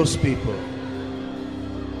upon those people.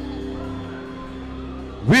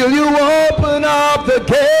 Will you open up the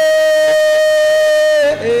gates?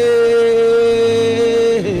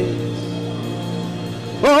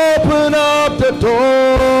 Open up the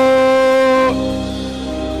door.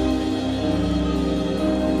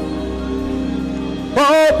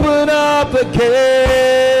 Open up the gates.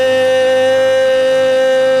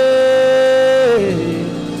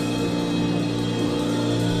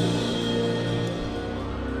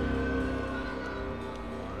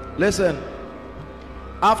 Listen,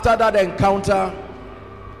 after that encounter,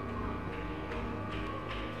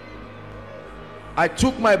 I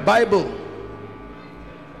took my Bible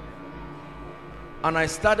and I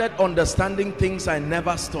started understanding things I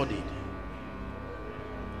never studied.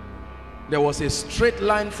 There was a straight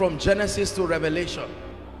line from Genesis to Revelation.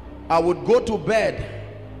 I would go to bed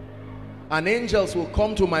and angels will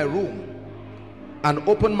come to my room and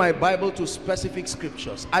open my Bible to specific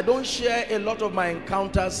scriptures. I don't share a lot of my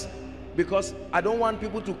encounters because I don't want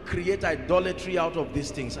people to create idolatry out of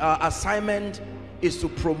these things. Our assignment is to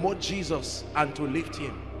promote Jesus and to lift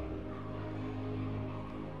him.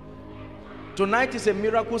 Tonight is a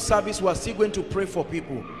miracle service. We are still going to pray for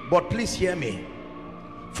people, but please hear me.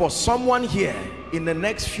 For someone here, in the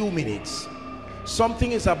next few minutes,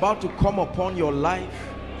 something is about to come upon your life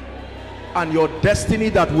and your destiny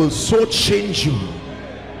that will so change you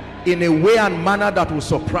in a way and manner that will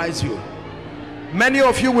surprise you. Many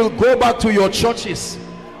of you will go back to your churches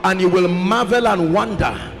and you will marvel and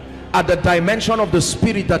wonder at the dimension of the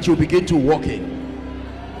spirit that you begin to walk in.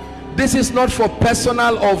 This is not for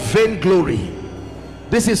personal or vain glory.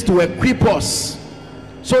 This is to equip us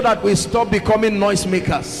so that we stop becoming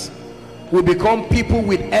noisemakers. We become people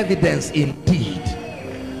with evidence indeed.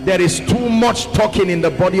 There is too much talking in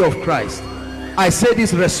the body of Christ. I say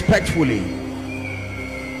this respectfully.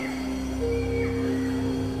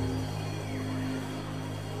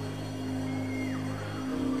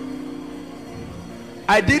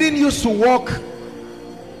 I didn't used to walk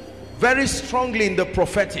very strongly in the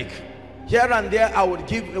prophetic. Here and there I would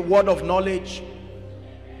give a word of knowledge,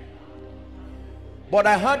 but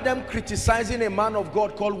I heard them criticizing a man of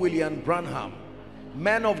God called William Branham.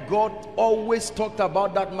 Man of God always talked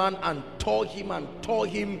about that man and tore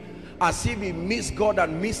him as if he missed God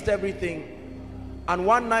and missed everything. And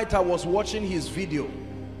one night I was watching his video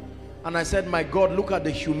and I said, my God, look at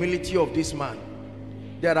the humility of this man.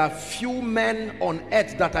 There are few men on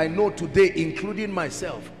earth that I know today, including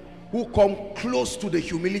myself, who come close to the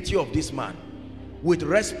humility of this man with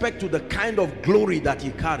respect to the kind of glory that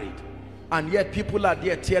he carried. And yet people are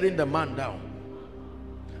there tearing the man down.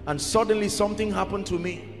 And suddenly something happened to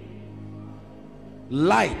me.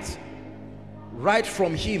 Light right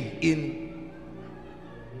from him in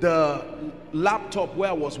the laptop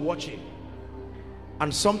where I was watching,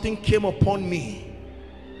 and something came upon me,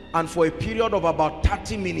 and for a period of about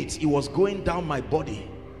 30 minutes it was going down my body.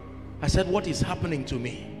 I said, what is happening to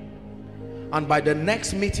me? And by the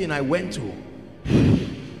next meeting I went to,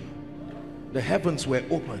 the heavens were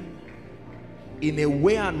open in a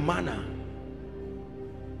way and manner.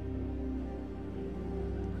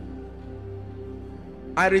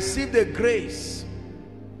 I received a grace,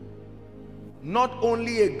 not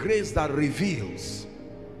only a grace that reveals,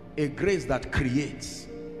 a grace that creates,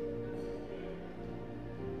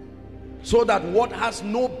 so that what has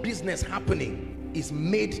no business happening is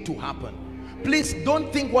made to happen. Please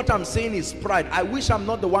don't think what I'm saying is pride. I wish I'm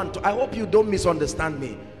not the one to. I hope you don't misunderstand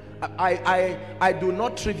me. I do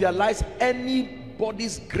not trivialize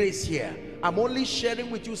anybody's grace here. I'm only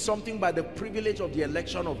sharing with you something by the privilege of the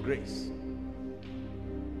election of grace.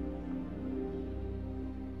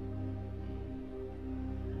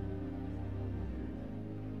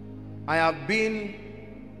 I have been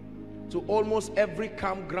to almost every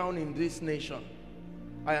campground in this nation.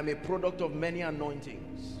 I am a product of many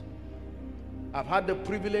anointings. I've had the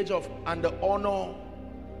privilege of and the honor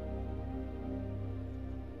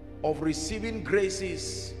of receiving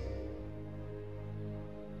graces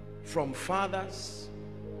from fathers,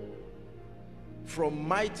 from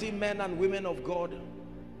mighty men and women of God,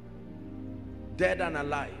 dead and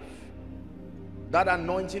alive. That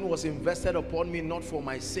anointing was invested upon me not for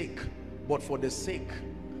my sake, but for the sake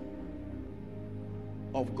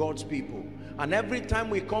of God's people. And every time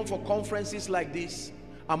we come for conferences like this,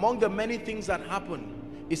 among the many things that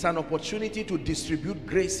happen is an opportunity to distribute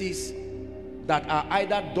graces that are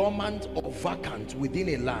either dormant or vacant within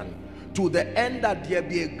a land, to the end that there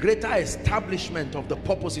be a greater establishment of the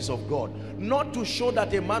purposes of God. Not to show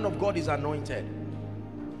that a man of God is anointed,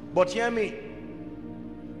 but hear me,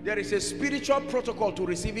 there is a spiritual protocol to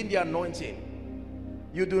receiving the anointing.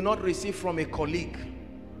 You do not receive from a colleague,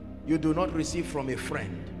 you do not receive from a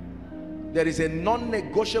friend. There is a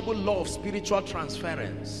non-negotiable law of spiritual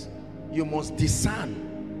transference. You must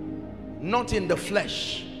discern, not in the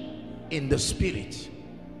flesh, in the spirit.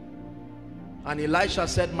 And Elisha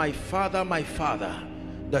said, my father,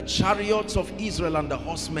 the chariots of Israel and the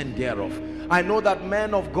horsemen thereof. I know that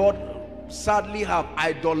men of God sadly have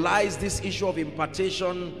idolized this issue of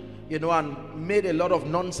impartation, you know, and made a lot of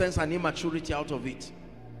nonsense and immaturity out of it.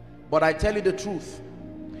 But I tell you the truth,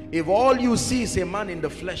 if all you see is a man in the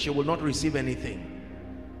flesh, you will not receive anything.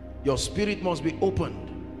 Your spirit must be opened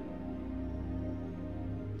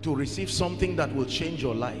to receive something that will change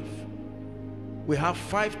your life. We have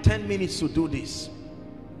 5-10 minutes to do this.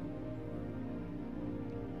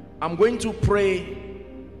 I'm going to pray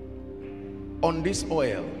on this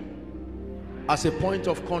oil as a point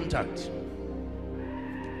of contact.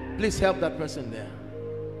 Please help that person there.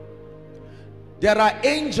 There are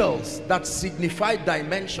angels that signify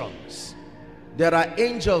dimensions. There are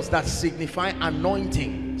angels that signify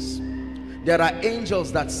anointings. There are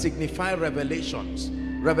angels that signify revelations.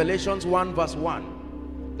 Revelations 1 verse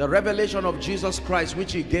 1. The revelation of Jesus Christ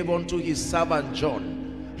which he gave unto his servant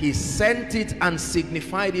John. He sent it and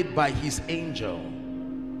signified it by his angel.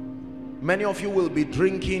 Many of you will be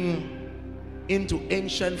drinking into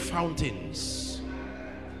ancient fountains.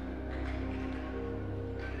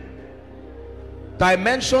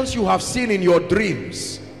 Dimensions you have seen in your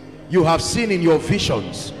dreams, you have seen in your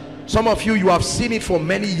visions. Some of you, you have seen it for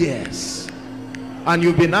many years and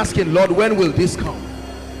you've been asking, Lord, when will this come?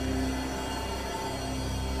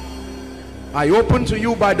 I open to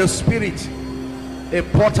you by the Spirit a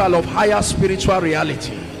portal of higher spiritual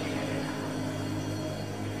reality.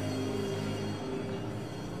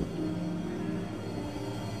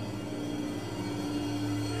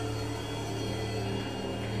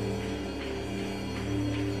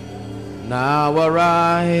 Now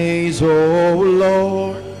arise, O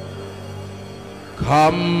Lord,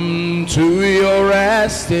 come to your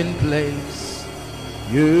resting place,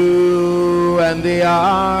 you and the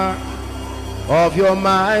ark of your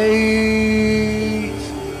might,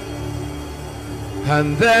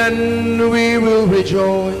 and then we will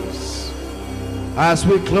rejoice as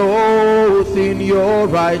we clothe in your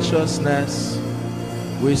righteousness.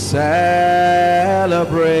 We celebrate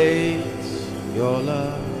your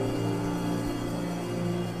love.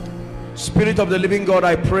 Spirit of the living God,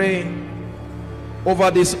 I pray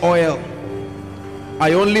over this oil.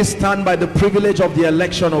 I only stand by the privilege of the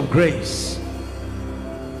election of grace,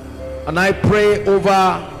 and I pray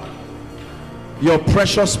over your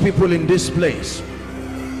precious people in this place.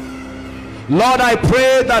 Lord, I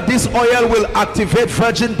pray that this oil will activate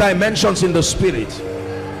virgin dimensions in the spirit.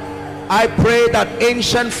 I pray that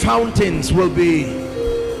ancient fountains will be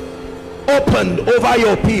opened over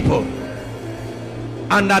your people,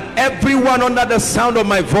 and that everyone under the sound of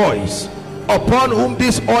my voice, upon whom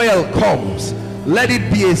this oil comes, let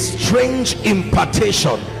it be a strange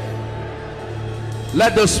impartation.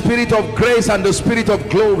 Let the spirit of grace and the spirit of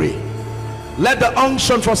glory, let the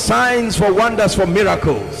unction for signs, for wonders, for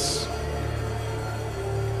miracles,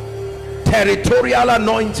 territorial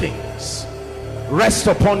anointings rest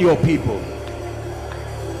upon your people.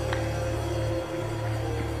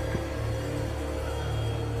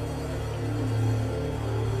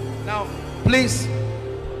 Now, please,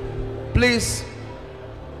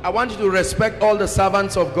 I want you to respect all the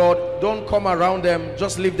servants of God. Don't come around them,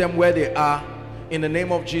 just leave them where they are in the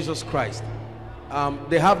name of Jesus Christ.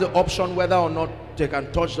 They have the option whether or not they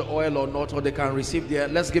can touch the oil or not, or they can receive the,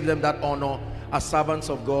 let's give them that honor as servants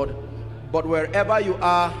of God. But wherever you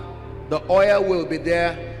are, the oil will be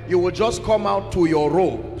there. You will just come out to your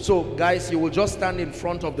row. So guys, you will just stand in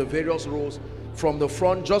front of the various rows. From the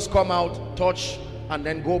front, just come out, touch, and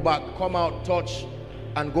then go back. Come out, touch,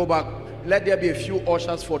 and go back. Let there be a few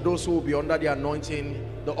ushers for those who will be under the anointing.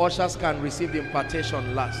 The ushers can receive the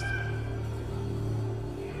impartation last.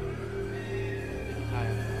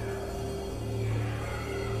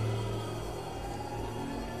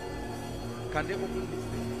 Can they open this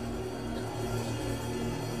thing?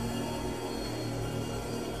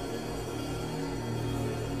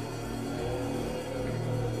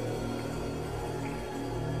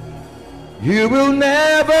 You will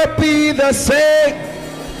never be the same.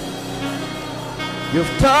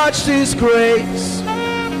 You've touched His grace.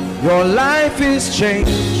 Your life is changed.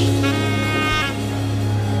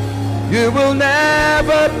 You will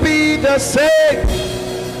never be the same.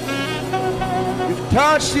 You've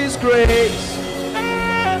touched His grace.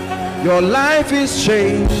 Your life is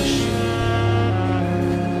changed.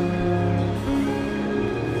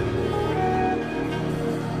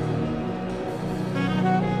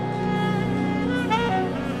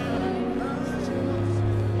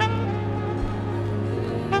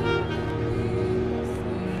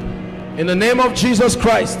 In the name of Jesus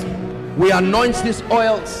Christ, we anoint these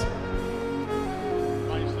oils.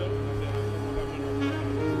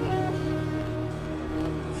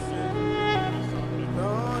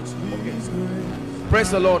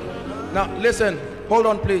 Praise the Lord. Now listen, hold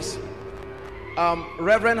on please.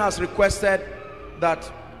 Reverend has requested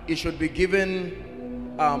that it should be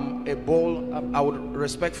given a bowl. I would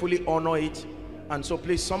respectfully honor it. And so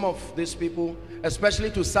please, some of these people,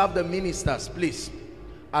 especially to serve the ministers, please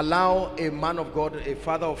allow a man of God, a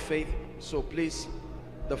father of faith. So please,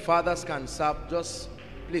 the fathers can serve. Just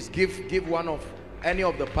please give one of any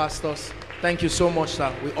of the pastors. Thank you so much, sir.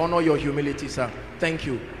 We honor your humility, sir. Thank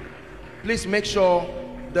you. Please make sure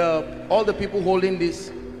all the people holding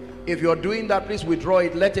this, if you're doing that, please withdraw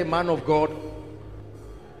it. Let a man of God,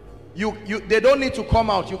 they don't need to come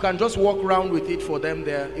out. You can just walk around with it for them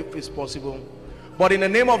there if it's possible. But in the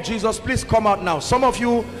name of Jesus, please come out now. Some of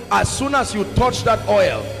you, as soon as you touch that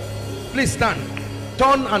oil, please stand,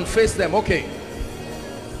 turn and face them. Okay,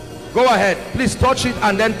 go ahead, please touch it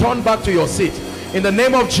and then turn back to your seat. In the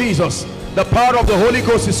name of Jesus, the power of the Holy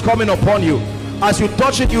Ghost is coming upon you. As you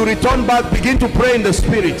touch it, you return back, begin to pray in the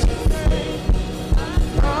Spirit.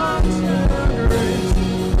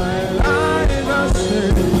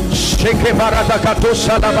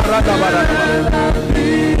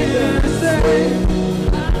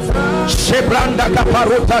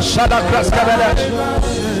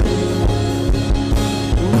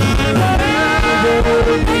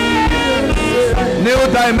 New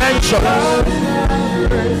dimension.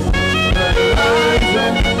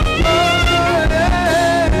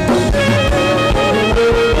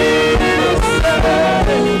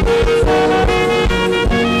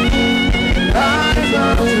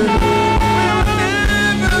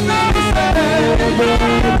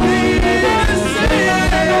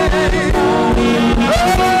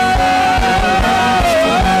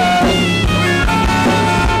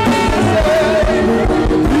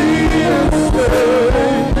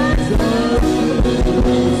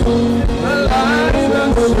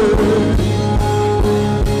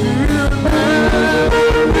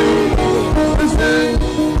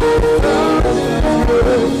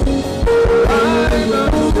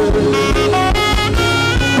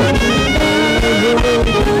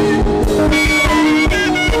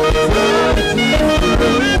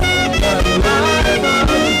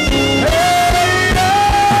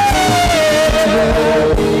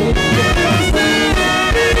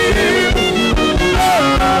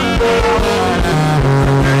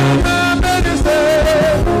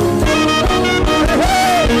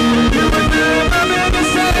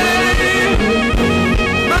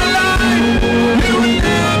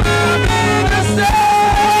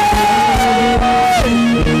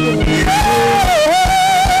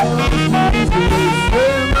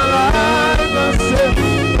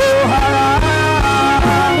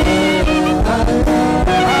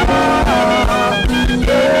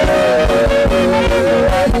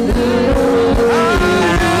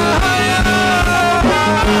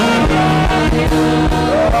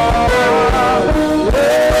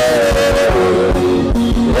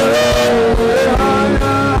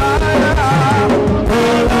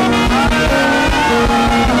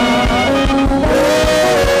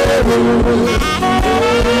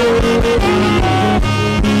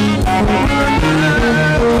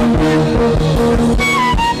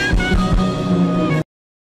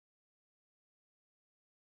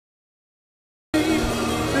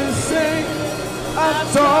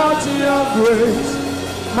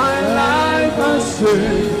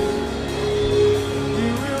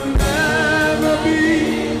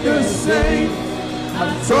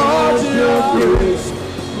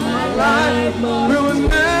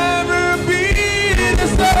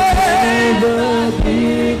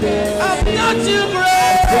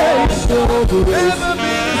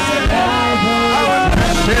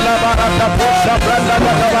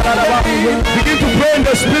 Begin to pray in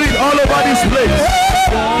the Spirit all over this place.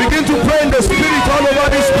 Begin to pray in the Spirit all over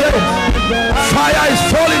this place. Fire is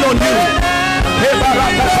falling on you.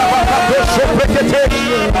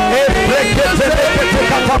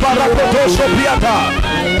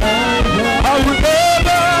 I will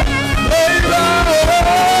never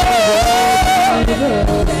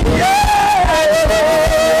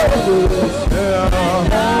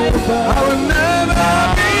I will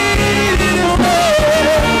never be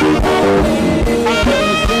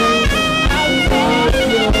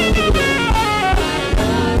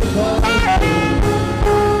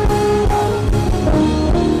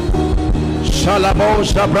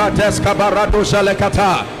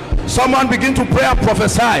Someone begin to pray and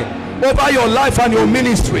prophesy over your life and your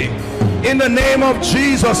ministry in the name of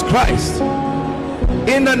Jesus Christ.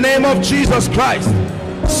 In the name of Jesus Christ,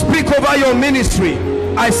 speak over your ministry.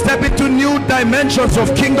 I step into new dimensions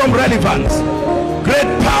of kingdom relevance, great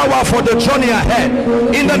power for the journey ahead.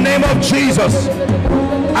 In the name of Jesus,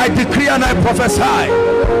 I decree and I prophesy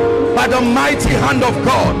by the mighty hand of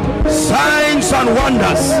God, signs and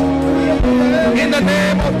wonders in the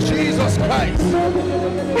name of Jesus Christ.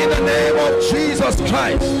 In the name of Jesus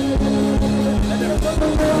Christ.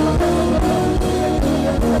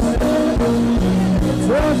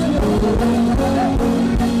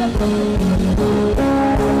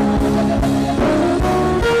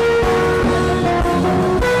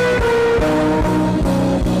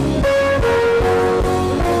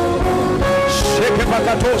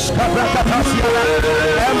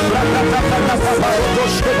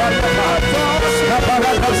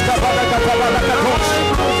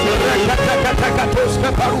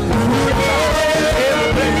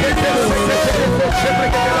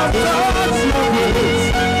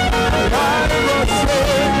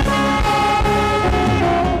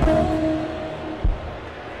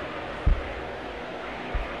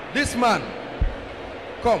 This man,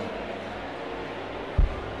 come.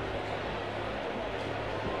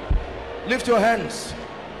 Lift your hands.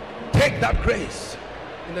 Take that grace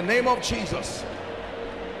in the name of Jesus.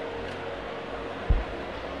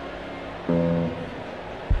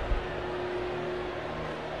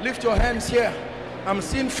 Lift your hands here. I'm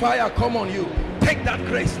seeing fire come on you. Take that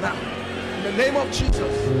grace now in the name of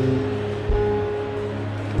Jesus.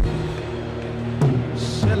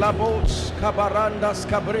 Selabos kabarandas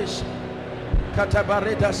kabresh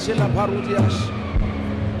katabareta silaparudias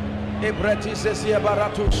ebretises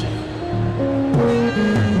yabaratush.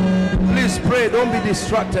 Please pray, don't be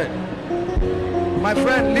distracted. My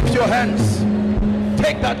friend, lift your hands.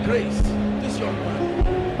 Take that grace. This young man.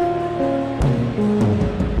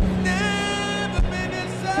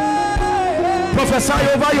 Prophesy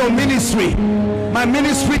over your ministry. My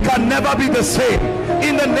ministry can never be the same.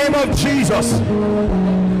 In the name of Jesus.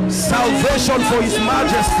 Salvation for His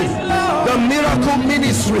Majesty. The miracle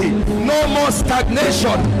ministry. No more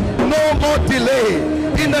stagnation. No more delay.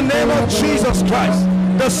 In the name of Jesus Christ.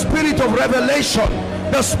 The spirit of revelation,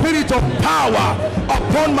 the spirit of power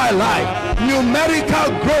upon my life,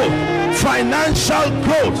 numerical growth, financial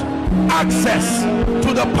growth, access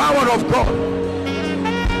to the power of God.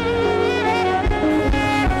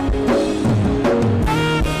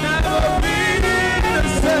 Never be the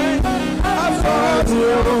same. I found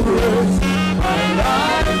your grace, my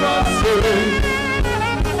life was saved.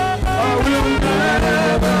 I will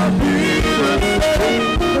never be the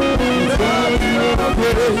same.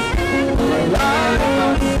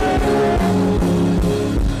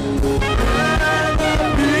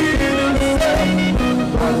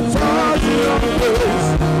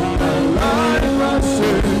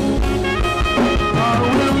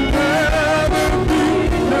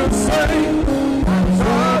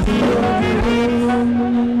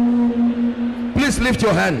 Please lift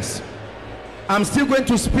your hands. I'm still going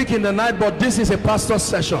to speak in the night, but this is a pastor's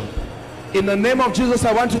session. In the name of Jesus,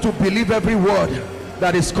 I want you to believe every word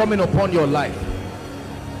that is coming upon your life.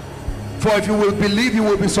 For if you will believe, you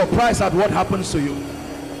will be surprised at what happens to you.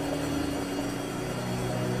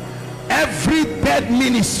 Every dead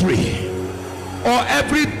ministry or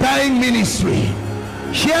every dying ministry,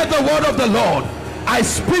 hear the word of the Lord. I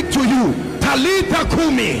speak to you. Talitha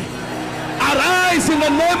Kumi, arise in the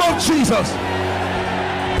name of Jesus.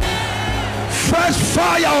 Fresh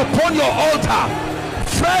fire upon your altar.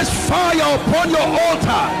 Fresh fire upon your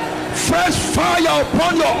altar. Fresh fire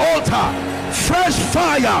upon your altar. Fresh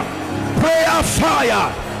fire. Prayer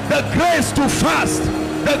fire. The grace to fast.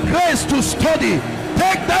 The grace to study.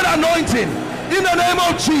 Take that anointing in the name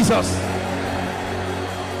of Jesus.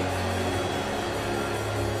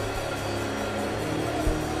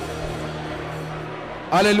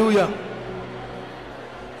 Hallelujah.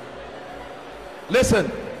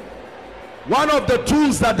 Listen, one of the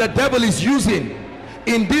tools that the devil is using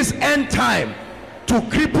in this end time to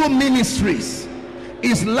cripple ministries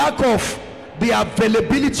is lack of the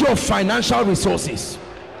availability of financial resources.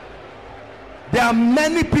 There are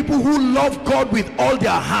many people who love God with all their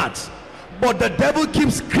hearts, but the devil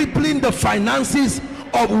keeps crippling the finances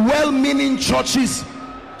of well-meaning churches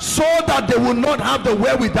so that they will not have the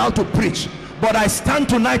wherewithal to preach. But I stand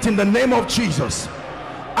tonight in the name of Jesus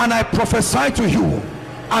and I prophesy to you,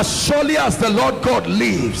 as surely as the Lord God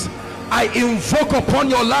lives, I invoke upon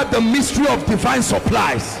your life the mystery of divine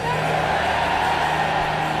supplies.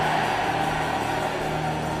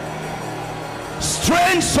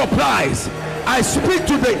 Strange supplies. I speak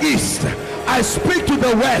to the east, I speak to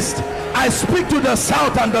the west, I speak to the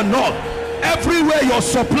south and the north. Everywhere your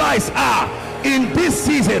supplies are in this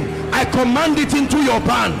season, I command it into your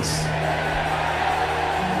bands.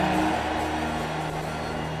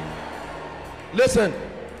 Listen,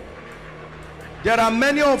 there are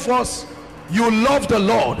many of us, you love the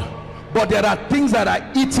Lord, but there are things that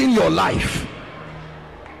are eating your life.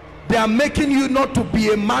 They are making you not to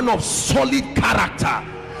be a man of solid character.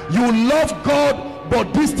 You love God,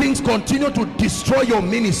 but these things continue to destroy your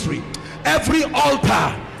ministry. Every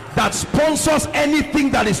altar that sponsors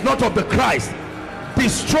anything that is not of the Christ,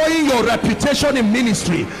 destroying your reputation in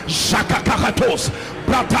ministry. Shakakakatos,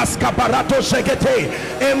 Brataska Barato Shekete,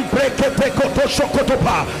 Embrekete Koto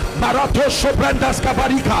Shokotopa, Barato Shobrandas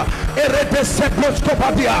Kabarika, Erete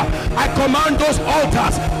Seploskopadia. I command those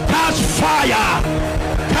altars, catch fire,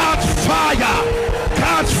 catch fire,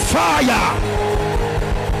 catch fire.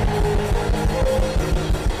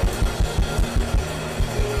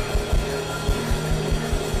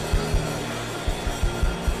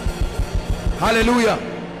 Hallelujah.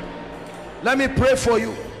 Let me pray for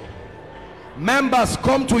you. Members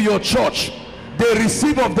come to your church, they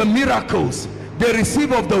receive of the miracles, they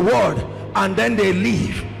receive of the word, and then they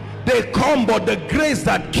leave. They come, but the grace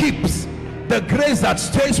that keeps, the grace that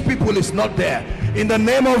stays people is not there. In the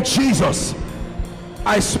name of Jesus,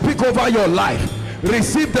 I speak over your life.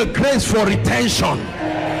 Receive the grace for retention.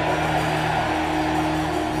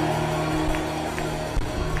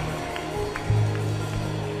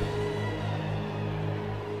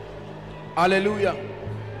 Hallelujah.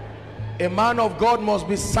 A man of God must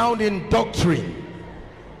be sound in doctrine.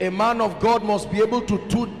 A man of God must be able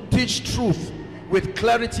to teach truth with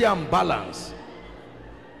clarity and balance.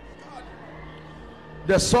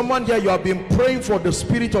 There's someone here, you have been praying for the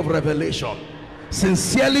spirit of revelation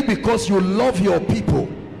sincerely because you love your people.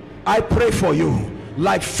 I pray for you,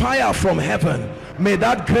 like fire from heaven, may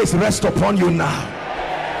that grace rest upon you now.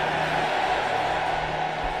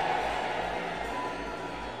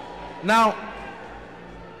 Now,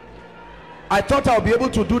 I thought I'll be able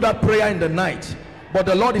to do that prayer in the night, but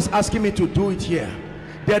the Lord is asking me to do it here.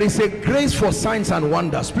 There is a grace for signs and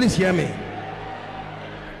wonders. Please hear me.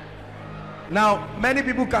 Now, many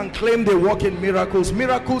people can claim they walk in miracles.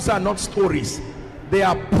 Miracles are not stories. They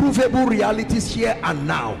are provable realities here and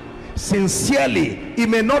now. Sincerely, it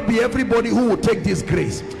may not be everybody who will take this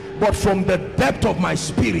grace, but from the depth of my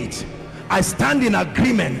spirit, I stand in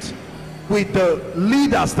agreement with the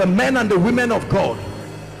leaders, the men and the women of God.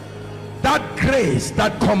 That grace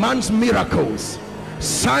that commands miracles,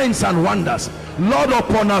 signs and wonders, Lord,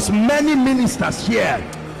 upon us many ministers here,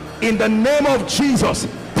 in the name of Jesus,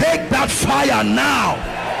 take that fire now.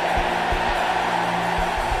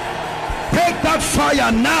 Take that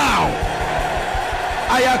fire now.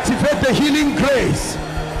 I activate the healing grace,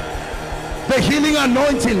 the healing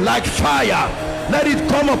anointing like fire. Let it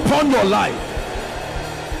come upon your life.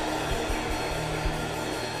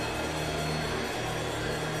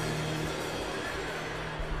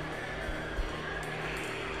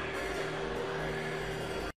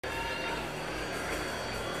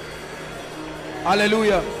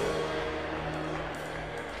 Hallelujah.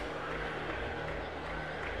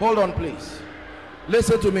 Hold on, please.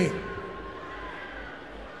 Listen to me.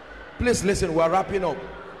 Please listen, we're wrapping up.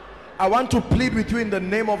 I want to plead with you in the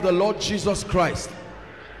name of the Lord Jesus Christ.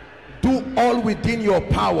 Do all within your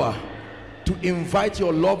power to invite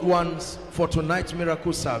your loved ones for tonight's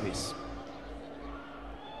miracle service.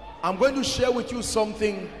 I'm going to share with you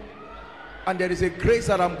something, and there is a grace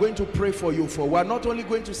that I'm going to pray for you for. We're not only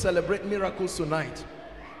going to celebrate miracles tonight,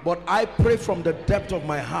 but I pray from the depth of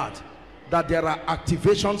my heart that there are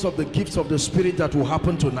activations of the gifts of the Spirit that will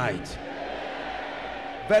happen tonight.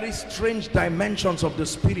 Very strange dimensions of the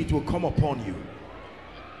Spirit will come upon you.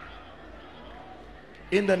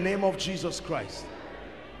 In the name of Jesus Christ.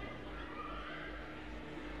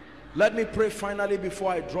 Let me pray finally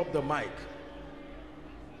before I drop the mic.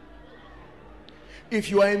 If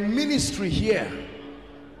you are in ministry here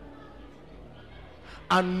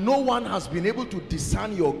and no one has been able to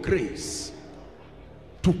discern your grace,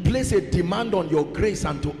 to place a demand on your grace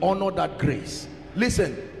and to honor that grace.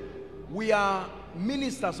 Listen, we are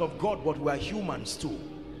ministers of God, but we are humans too.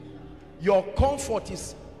 Your comfort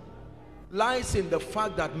is lies in the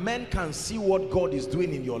fact that men can see what God is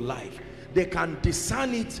doing in your life. They can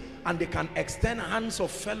discern it, and they can extend hands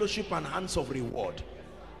of fellowship and hands of reward.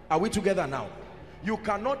 Are we together now? You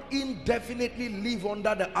cannot indefinitely live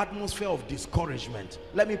under the atmosphere of discouragement.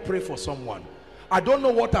 Let me pray for someone. I don't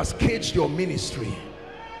know what has caged your ministry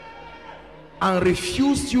and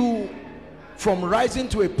refused you from rising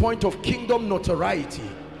to a point of kingdom notoriety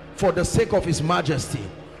for the sake of his majesty.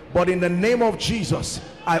 But in the name of Jesus,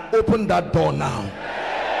 I open that door now.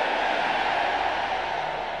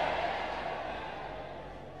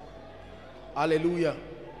 Hallelujah.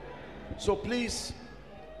 So please,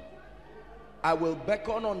 I will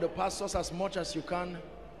beckon on the pastors as much as you can.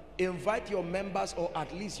 Invite your members, or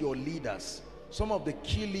at least your leaders, some of the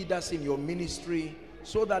key leaders in your ministry,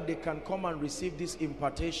 so that they can come and receive this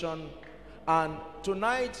impartation. And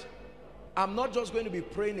tonight, I'm not just going to be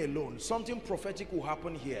praying alone. Something prophetic will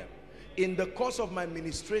happen here. In the course of my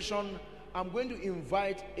ministration, I'm going to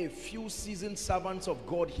invite a few seasoned servants of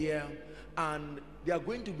God here, and they are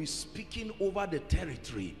going to be speaking over the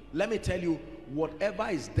territory. Let me tell you, whatever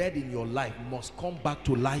is dead in your life must come back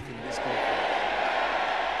to life in this country.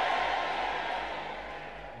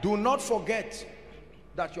 Do not forget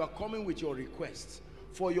that you are coming with your requests.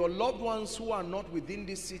 For your loved ones who are not within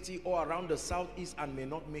this city or around the southeast and may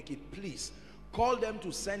not make it, please call them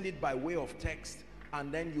to send it by way of text,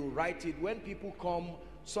 and then you write it. When people come,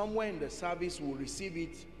 somewhere in the service will receive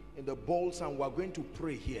it in the bowls, and we're going to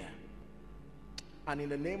pray here. And in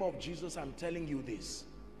the name of Jesus, I'm telling you this: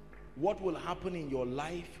 what will happen in your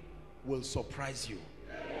life will surprise you.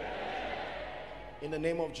 In the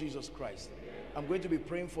name of Jesus Christ. I'm going to be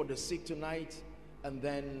praying for the sick tonight, and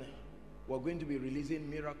then we're going to be releasing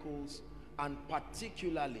miracles. And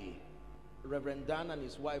particularly, Reverend Dan and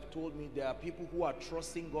his wife told me there are people who are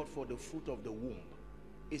trusting God for the fruit of the womb.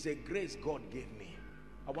 It's a grace God gave me.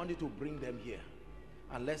 I want you to bring them here,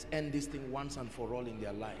 and let's end this thing once and for all in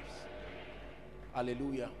their lives.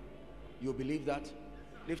 Hallelujah. You believe that?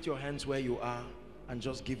 Lift your hands where you are and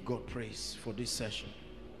just give God praise for this session.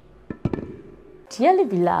 Dearly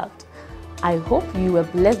beloved, I hope you were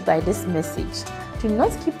blessed by this message. Do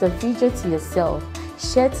not keep the video to yourself.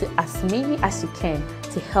 Share to as many as you can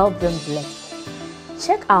to help them bless.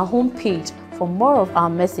 Check our homepage for more of our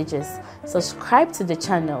messages. Subscribe to the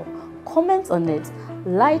channel, comment on it,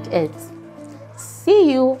 like it.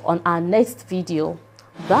 See you on our next video.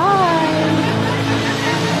 Bye.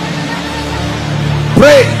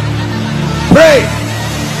 Pray, pray,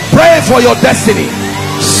 pray for your destiny.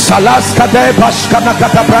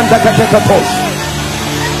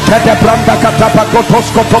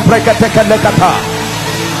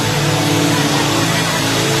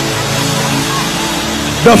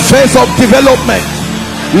 The phase of development.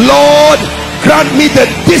 Lord, grant me the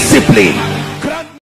discipline